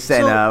place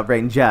and a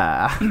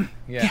ranger.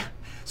 Yeah.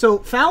 So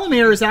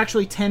Falamir is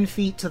actually 10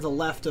 feet to the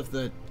left of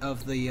the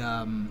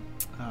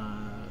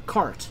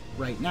cart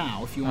right now.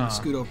 If you want to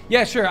scoot over.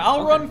 Yeah, sure.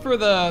 I'll run for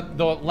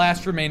the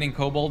last remaining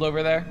kobold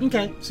over there.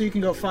 Okay, so you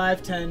can go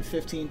 5, 10,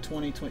 15,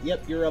 20, 20.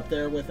 Yep, you're up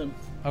there with him.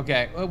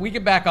 Okay, well, we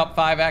can back up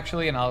 5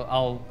 actually, and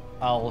I'll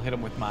hit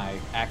him with my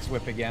axe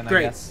whip again. Great.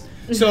 I guess.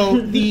 So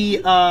the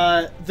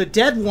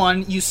dead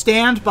one, you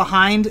stand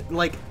behind,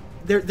 like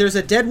there's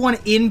a dead one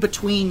in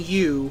between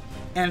you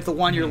and the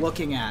one you're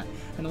looking at,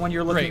 and the one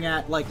you're looking Great.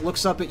 at like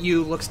looks up at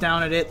you, looks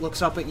down at it,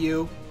 looks up at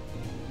you.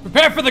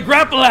 Prepare for the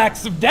grapple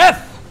axe of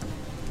death.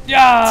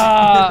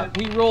 Yeah.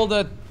 We rolled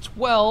a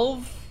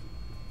 12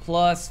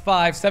 plus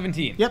 5,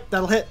 17. Yep,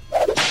 that'll hit.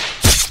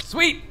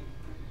 Sweet.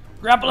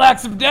 Grapple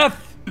axe of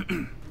death.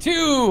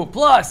 2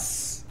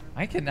 plus.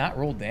 I cannot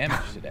roll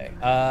damage today.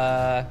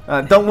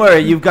 Don't worry,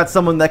 you've got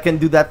someone that can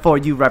do that for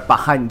you right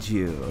behind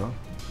you.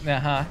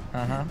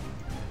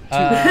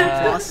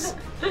 Plus.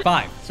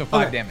 5. So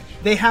 5 Okay. damage.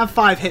 They have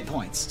 5 hit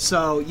points,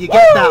 so you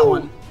get that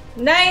one.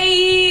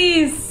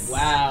 Nice.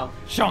 Wow.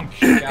 Shunk.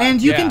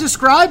 And you Yeah. can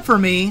describe for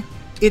me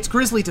its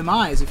grisly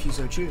demise if you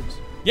so choose.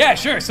 Yeah,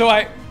 sure. So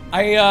I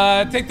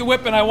take the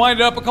whip and I wind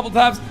it up a couple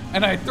times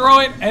and I throw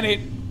it and it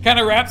kind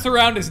of wraps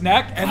around his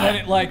neck and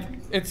then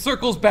it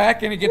circles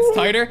back and it gets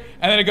tighter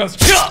and then it goes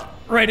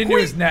right into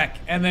his neck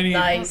and then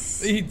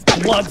Nice.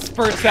 blood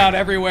spurts out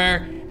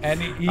everywhere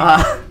and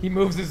he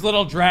moves his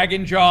little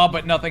dragon jaw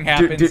but nothing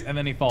happens and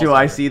then he falls. Do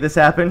I over. see this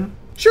happen?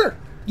 Sure.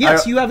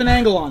 Yes, I- you have an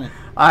angle on it.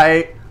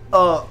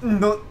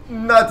 No,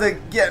 not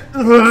again.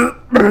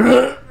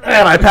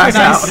 And I pass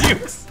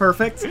out.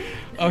 Perfect.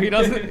 Oh, he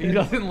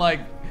doesn't like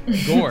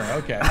gore.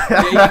 Okay.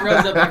 Yeah, he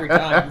throws up every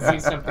time he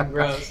sees something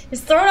gross.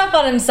 He's thrown up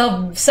on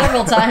himself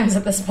several times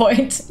at this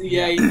point.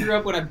 Yeah, he threw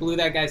up when I blew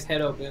that guy's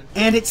head open.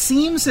 And it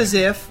seems as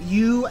if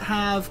you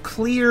have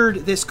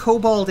cleared this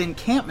kobold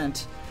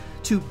encampment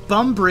to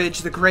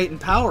Bumbridge the Great and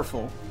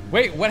Powerful.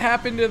 Wait, what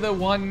happened to the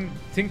one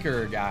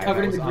tinker guy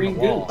Covered that in was the on green the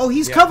wall? goo. Oh,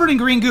 he's Yeah. covered in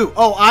green goo.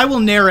 Oh, I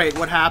will narrate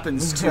what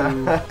happens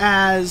to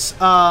as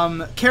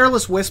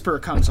Careless Whisper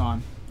comes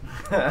on.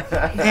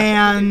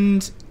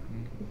 And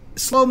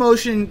slow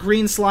motion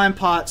green slime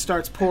pot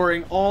starts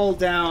pouring all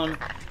down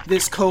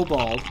this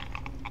kobold.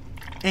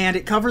 And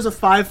it covers a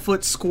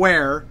 5-foot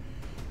square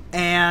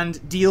and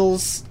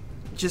deals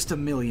just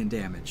 1,000,000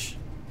 damage.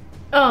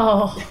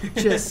 Oh.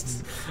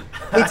 Just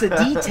it's a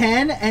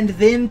D10 and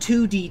then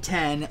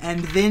 2D10 and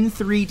then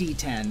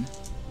 3D10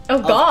 Oh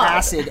of god.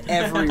 acid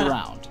every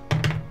round.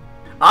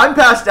 I'm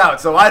passed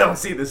out, so I don't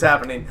see this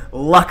happening.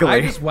 Luckily.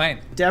 I just went.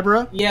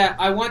 Deborah? Yeah,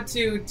 I want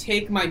to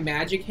take my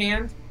magic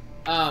hand,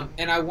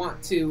 and I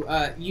want to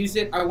use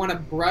it. I want to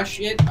brush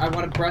it. I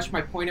want to brush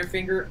my pointer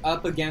finger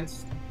up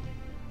against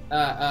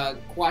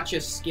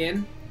Quacha's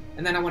skin,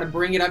 and then I want to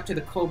bring it up to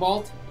the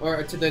cobalt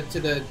or to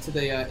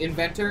the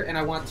inventor, and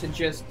I want to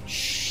just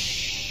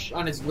shh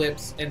on his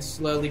lips and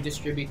slowly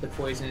distribute the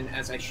poison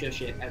as I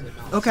shush it as it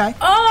melts. Okay.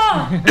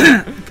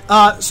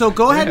 Oh. So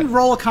go ahead and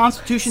roll a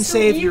Constitution So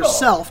save evil.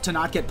 yourself to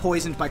not get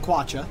poisoned by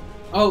Quacha.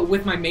 Oh,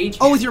 with my mage hand.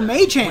 Oh, with your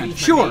mage I wanna hand,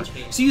 use my sure. mage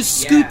hand. So you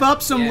scoop Yeah,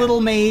 up some yeah.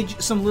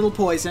 little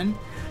poison,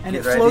 and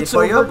Get it ready floats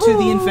for your over to the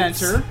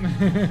moves.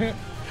 inventor.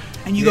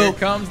 And you Here go,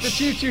 comes the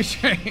choo-choo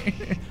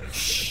train.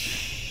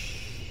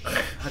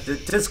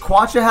 Does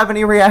Quacha have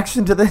any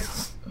reaction to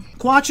this?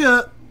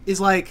 Quacha is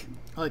like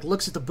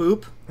looks at the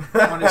boop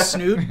on his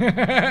snoot,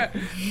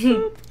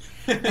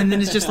 and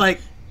then it's just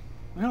like,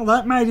 well,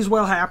 that might as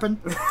well happen.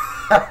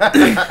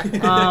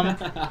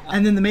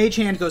 And then the mage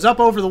hand goes up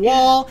over the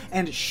wall,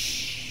 and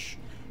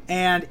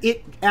and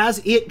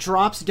as it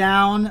drops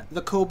down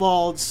the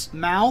kobold's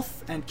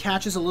mouth and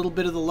catches a little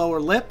bit of the lower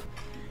lip,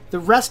 the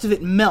rest of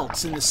it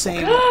melts in the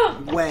same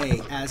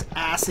way as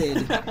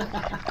acid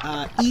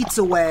eats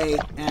away,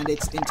 and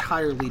it's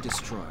entirely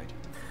destroyed.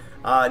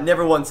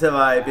 Never once have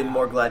I been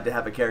more glad to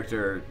have a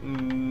character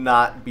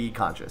not be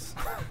conscious.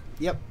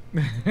 Yep.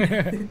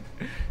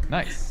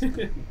 Nice.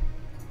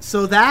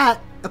 So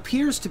that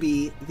appears to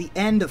be the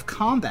end of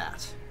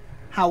combat.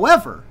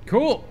 However,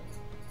 Cool.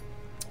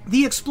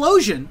 the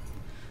explosion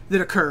that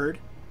occurred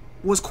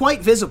was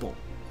quite visible.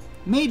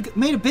 Made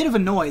a bit of a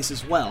noise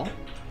as well.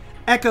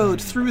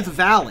 Echoed through the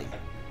valley.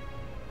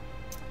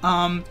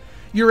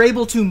 You're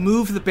able to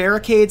move the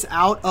barricades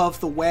out of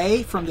the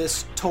way from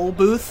this toll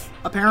booth,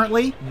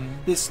 apparently.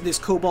 This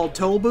kobold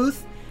toll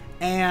booth.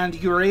 And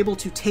you're able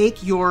to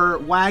take your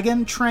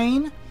wagon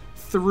train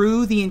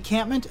through the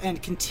encampment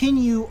and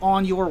continue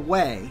on your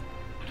way.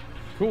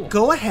 Cool.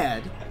 Go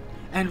ahead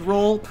and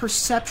roll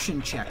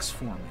perception checks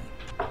for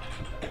me.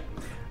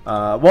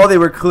 While they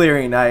were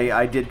clearing,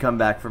 I did come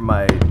back from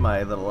my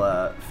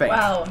little feint.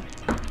 Wow.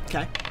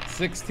 Okay.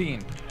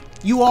 16.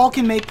 You all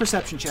can make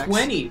perception checks.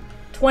 20.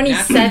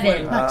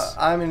 27. Nice.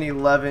 I'm an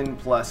 11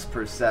 plus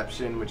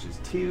perception, which is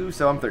 2,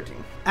 so I'm 13.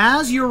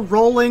 As you're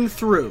rolling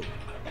through,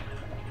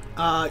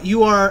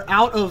 you are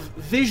out of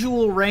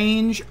visual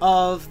range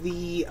of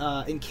the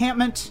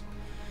encampment.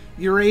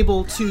 You're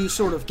able to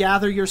sort of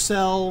gather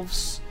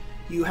yourselves.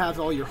 You have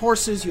all your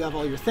horses. You have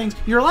all your things.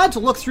 You're allowed to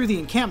look through the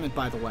encampment,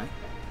 by the way.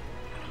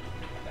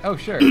 Oh,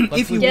 sure. Let's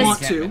If you look at want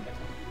the to.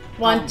 encampment.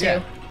 Want to.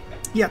 yeah.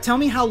 Yeah, tell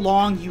me how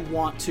long you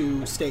want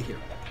to stay here.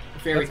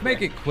 Very Let's make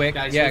quick. it quick.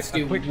 Guys, Yeah, let's a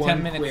do quick one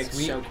 10 minute quick,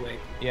 sweep. so quick.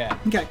 Yeah.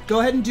 Okay, go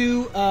ahead and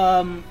do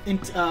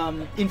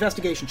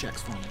investigation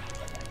checks for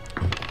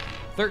me.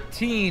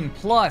 13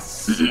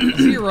 plus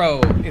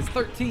 0 is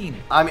 13.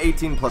 I'm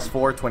 18 plus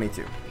 4,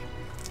 22.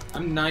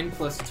 I'm 9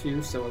 plus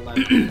 2, so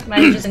 11.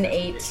 Mine's just an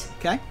 8.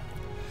 Okay.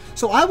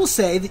 So I will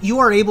say that you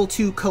are able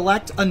to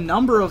collect a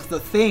number of the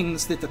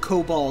things that the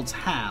kobolds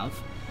have.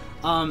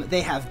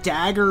 They have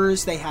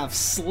daggers, they have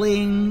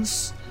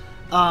slings.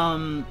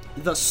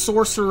 The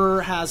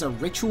sorcerer has a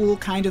ritual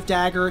kind of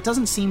dagger. It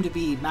doesn't seem to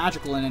be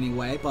magical in any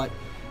way, but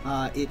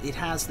it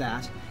has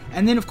that.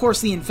 And then, of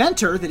course, the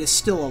inventor that is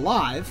still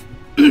alive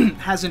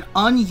has an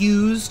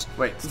unused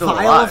Still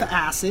vial alive? of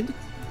acid.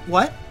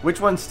 What?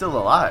 Which one's still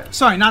alive?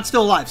 Sorry, not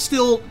still alive.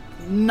 Still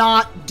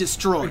not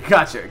destroyed.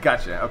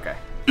 Gotcha, okay.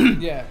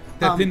 Yeah.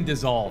 That didn't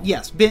dissolve.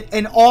 Yes,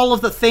 and all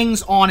of the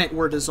things on it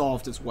were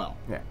dissolved as well.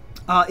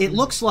 Yeah. It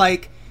looks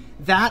like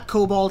that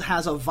kobold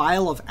has a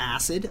vial of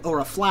acid, or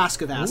a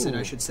flask of acid,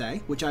 I should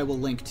say, which I will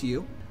link to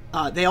you.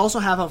 They also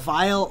have a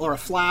vial or a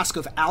flask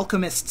of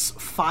alchemist's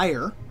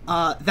fire.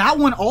 That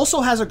one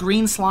also has a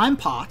green slime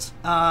pot,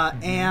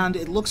 and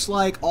it looks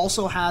like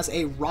also has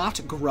a rot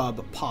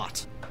grub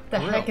pot. The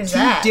heck is Two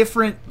that?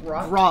 different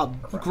Rot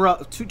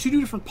two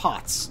different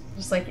pots.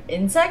 Just like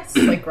insects?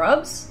 Like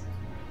grubs?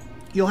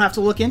 You'll have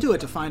to look into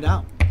it to find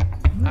out.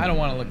 I don't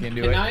want to look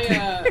into Can it.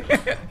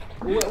 I,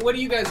 what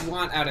do you guys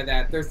want out of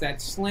that? There's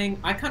that sling.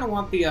 I kind of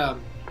want the,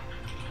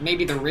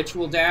 maybe the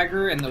ritual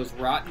dagger and those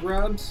rot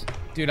grubs.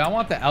 Dude, I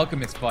want the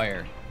alchemist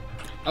fire.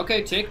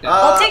 Okay, take that.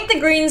 I'll take the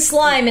green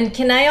slime, and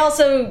can I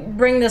also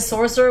bring the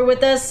sorcerer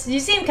with us? You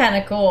seem kind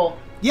of cool.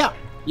 Yeah.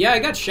 Yeah, I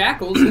got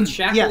shackles. Let's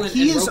shackle Yeah, and,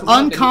 he and is rope him up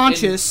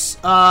unconscious,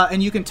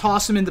 and you can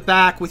toss him in the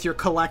back with your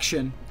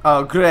collection.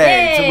 Oh,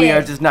 great. Yay! We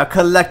are just now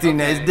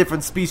collecting Okay.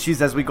 different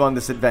species as we go on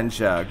this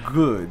adventure.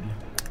 Good.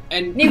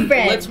 And New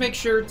friend. let's make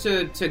sure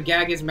to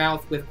gag his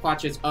mouth with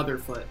Quacha's other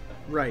foot.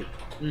 Right.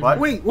 What?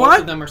 Wait, Both what?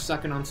 of them are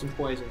sucking on some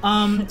poison.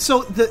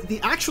 So the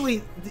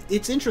actually,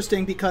 it's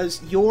interesting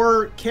because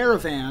your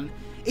caravan,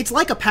 it's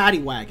like a paddy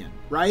wagon,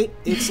 right?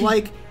 It's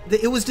like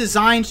it was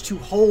designed to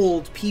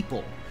hold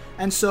people.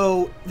 And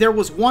so there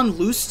was one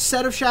loose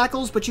set of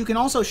shackles, but you can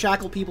also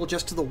shackle people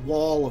just to the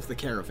wall of the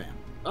caravan.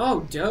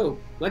 Oh,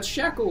 dope. Let's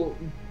shackle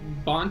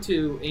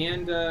Bantu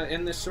and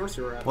the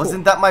sorcerer up.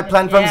 Wasn't that my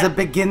plan from Yeah. the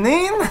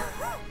beginning?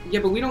 Yeah,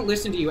 but we don't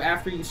listen to you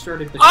after you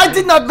started the I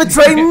did not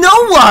betray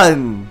no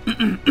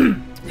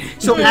one!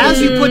 So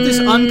as you put this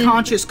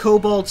unconscious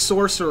kobold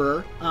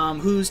sorcerer,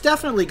 who's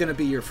definitely going to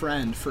be your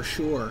friend for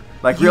sure.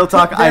 Like, you real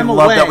talk, put I them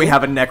love that away. we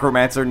have a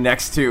necromancer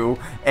next to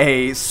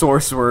a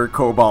sorcerer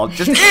kobold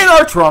just in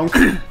our trunk.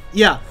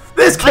 Yeah.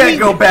 This can't mean-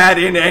 go bad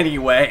in any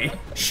way.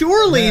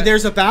 Surely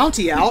there's a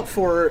bounty out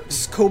for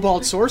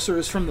kobold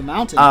sorcerers from the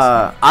mountains.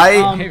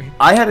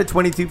 I had a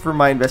 22 for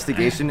my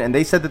investigation, and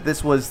they said that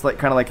this was like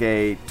kind of like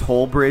a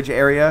toll bridge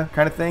area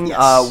kind of thing.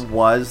 Yes.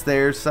 Was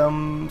there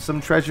some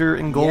treasure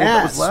in gold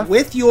that was Yes, left?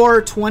 with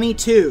your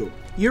 22,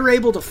 you're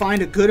able to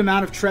find a good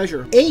amount of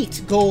treasure.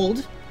 8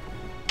 gold.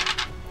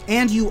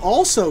 And you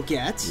also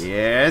get...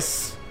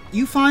 Yes.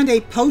 You find a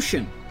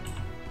potion.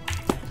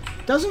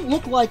 Doesn't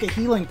look like a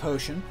healing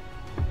potion.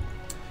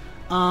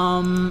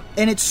 And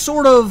it's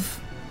sort of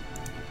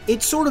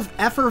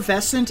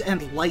effervescent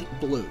and light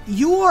blue.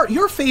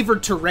 Your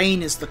favored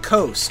terrain is the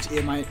coast.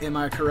 Am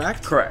I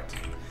correct? Correct.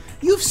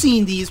 You've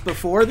seen these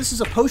before. This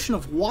is a potion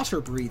of water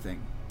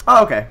breathing.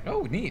 Oh, okay.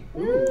 Oh, neat.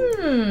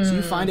 So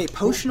you find a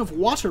potion of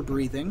water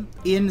breathing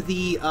in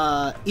the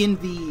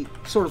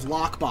sort of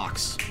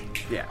lockbox.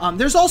 Yeah.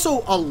 There's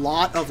also a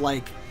lot of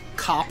like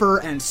copper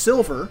and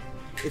silver.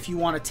 If you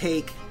want to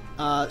take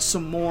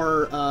some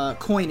more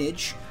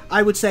coinage,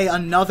 I would say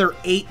another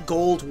 8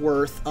 gold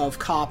worth of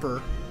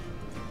copper,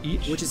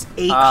 Each? which is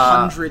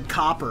 800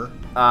 copper.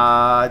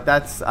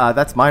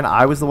 That's mine.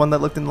 I was the one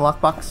that looked in the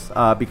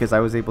lockbox because I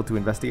was able to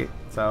investigate.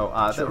 So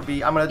that would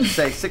be, I'm gonna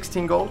say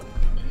 16 gold.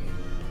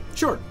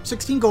 Sure,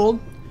 16 gold.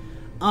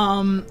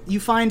 You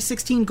find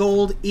 16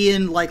 gold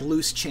in like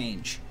loose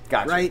change.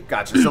 Gotcha. Right.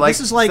 Gotcha. So like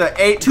this is like so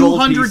 8 gold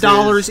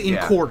 $200 pieces. in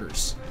Yeah.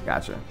 quarters.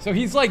 Gotcha. So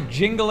he's like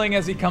jingling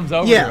as he comes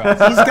over Yeah, to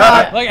us. he's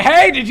got Like,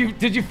 hey,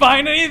 did you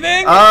find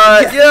anything?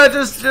 Yeah,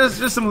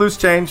 just some loose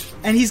change.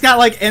 and he's got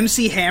like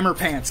MC Hammer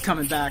Pants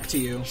coming back to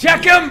you.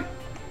 Check him.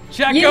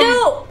 Check You him.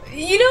 know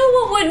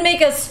what would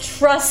make us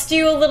trust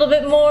you a little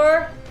bit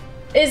more?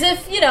 Is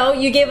if,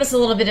 you gave us a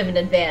little bit of an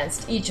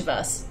advance, each of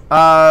us.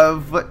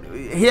 But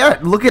here,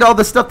 look at all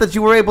the stuff that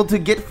you were able to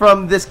get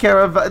from this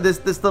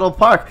this little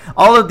park.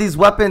 All of these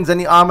weapons and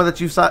the armor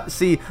that you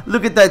see.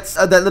 Look at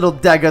that little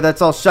dagger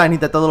that's all shiny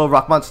that the little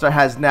rock monster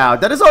has now.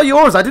 That is all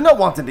yours. I do not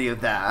want any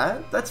of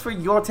that. That's for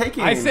your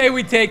taking. I say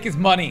we take his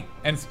money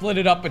and split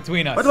it up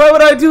between us. But why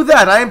would I do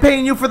that? I am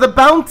paying you for the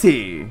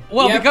bounty.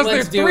 Well, Yep, because let's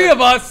there's do 3 it.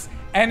 of us,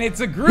 and it's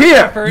a group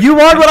Here, effort. you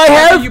want and what I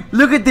whether have? you-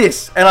 Look at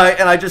this, and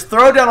I just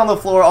throw down on the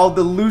floor all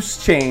the loose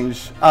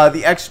change,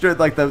 the extra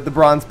like the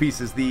bronze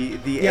pieces, the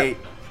 8.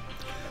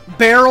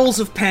 Barrels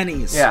of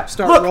pennies. Yeah.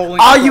 Start Look, rolling.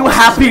 are you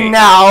across. happy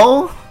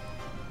now?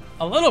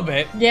 A little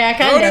bit. Yeah,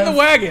 Throw kind it of. in the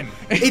wagon.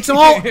 It's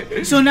all.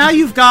 So now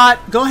you've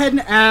got. Go ahead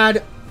and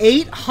add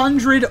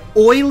 800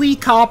 oily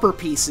copper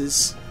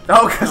pieces.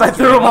 Oh, because I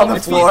threw them on the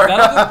floor.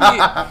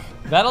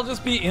 That'll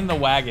just be in the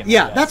wagon.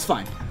 Yeah, I that's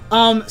guess.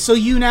 fine. So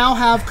you now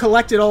have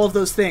collected all of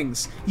those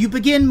things. You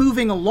begin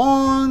moving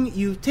along.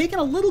 You've taken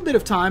a little bit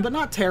of time, but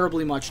not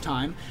terribly much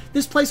time.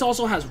 This place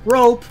also has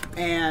rope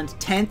and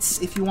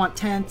tents if you want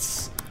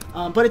tents.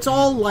 But it's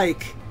all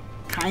like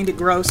kind of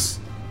gross,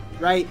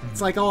 right?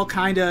 It's like all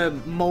kind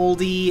of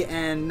moldy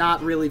and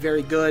not really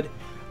very good.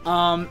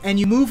 And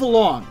you move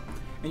along,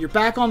 and you're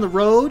back on the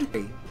road.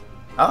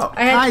 Oh,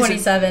 I had Kaizen,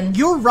 27.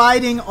 You're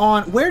riding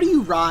on. Where do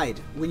you ride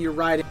when you're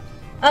riding?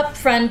 Up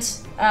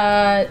front.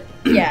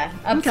 Yeah,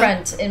 up Okay.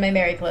 front in my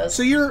Mary clothes.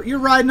 So you're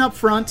riding up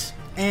front,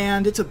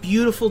 and it's a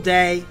beautiful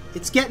day.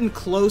 It's getting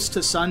close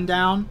to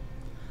sundown,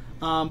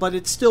 but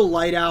it's still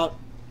light out.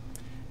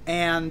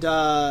 And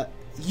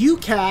you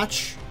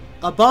catch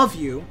above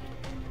you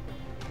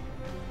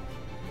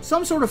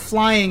some sort of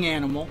flying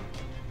animal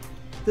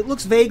that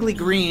looks vaguely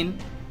green.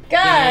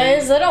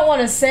 Guys, I don't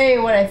want to say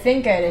what I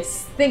think I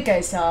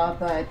saw,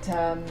 but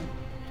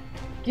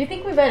do you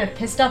think we might have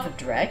pissed off a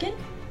dragon?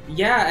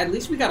 Yeah, at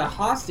least we got a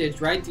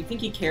hostage, right? Do you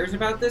think he cares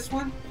about this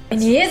one?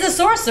 And he is a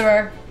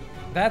sorcerer.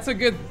 That's a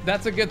good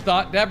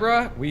thought,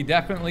 Deborah. We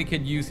definitely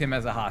could use him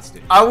as a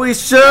hostage. are we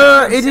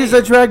sure it is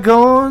a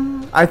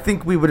dragon? I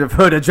think we would have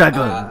heard a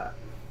dragon.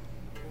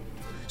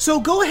 So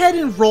go ahead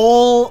and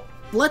roll.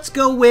 Let's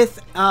go with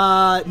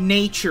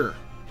nature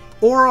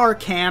or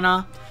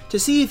arcana to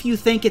see if you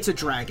think it's a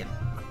dragon.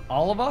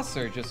 All of us,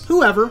 or just?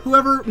 Whoever.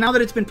 Now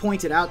that it's been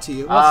pointed out to you.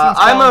 since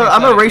I'm a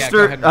Colin said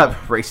it, yeah, go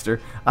ahead,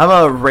 racer. I'm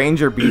a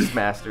ranger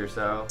beastmaster.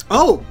 So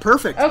Oh,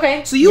 perfect.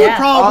 Okay, So you would yeah.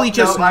 probably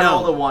just I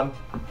rolled a know. 1.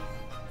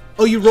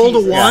 Oh, you rolled a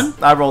 1? Yeah,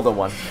 I rolled a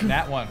 1.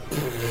 That one.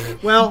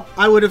 Well,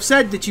 I would have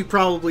said that you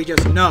probably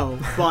just know,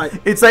 but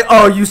It's like,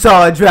 oh, you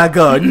saw a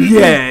dragon.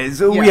 Yes,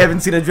 we Yeah.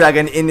 haven't seen a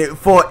dragon in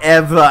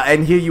forever,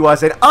 and here you are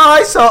saying, oh,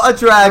 I saw a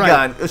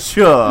dragon.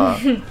 Sure.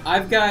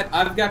 I've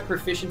got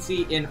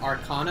proficiency in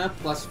Arcana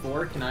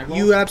 +4. Can I roll?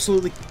 you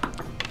absolutely.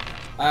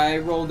 I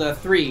rolled a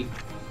 3,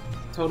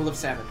 total of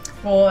 7.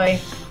 Boy.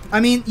 I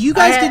mean, you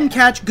guys I- didn't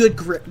catch good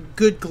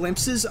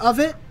glimpses of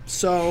it,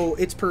 so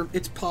it's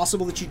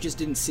possible that you just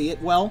didn't see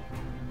it well.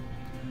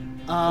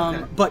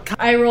 But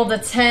I rolled a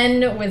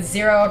 10 with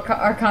 0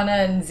 Arcana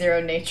and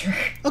 0 Nature.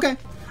 okay,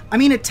 I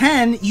mean, at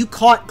 10, you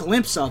caught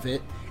glimpse of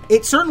it.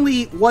 It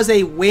certainly was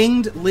a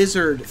winged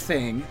lizard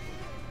thing.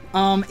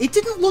 It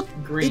didn't look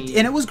Green.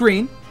 and it was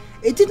green.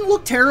 It didn't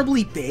look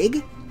terribly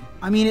big.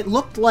 I mean, it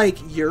looked like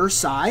your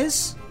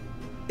size.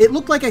 It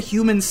looked like a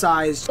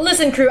human-sized.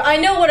 Listen, crew, I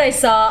know what I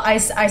saw. I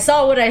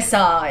saw what I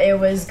saw. It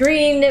was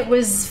green, it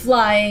was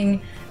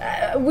flying.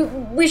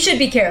 We should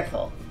be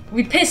careful.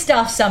 We pissed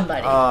off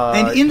somebody.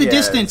 And in the yes.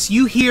 distance,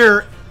 you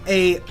hear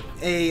a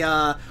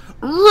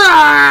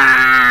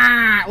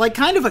rah, like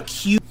kind of a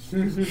cute,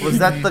 Was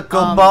that the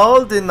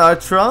kobold in our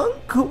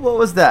trunk? What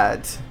was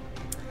that?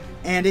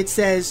 and it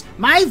says,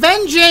 "My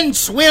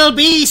vengeance will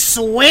be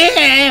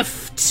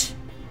swift."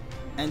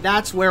 And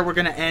that's where we're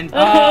gonna end.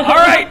 All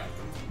right.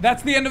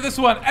 That's the end of this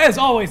one. As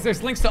always,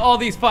 there's links to all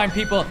these fine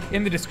people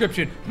in the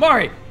description.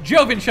 Mari,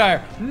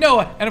 Jovenshire,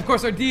 Noah, and of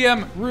course our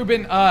DM,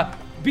 Ruben.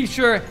 Be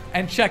sure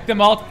and check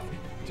them out.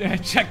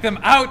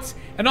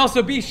 And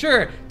also be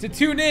sure to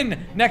tune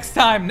in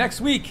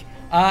next week,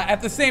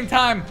 at the same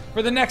time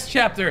for the next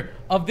chapter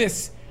of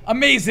this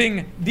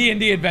amazing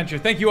D&D adventure.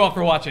 Thank you all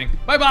for watching.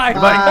 Bye-bye.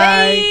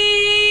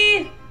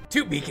 Bye.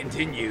 To be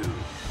continued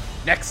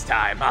next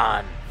time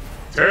on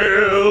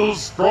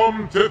Tales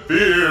from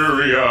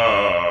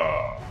Tetheria.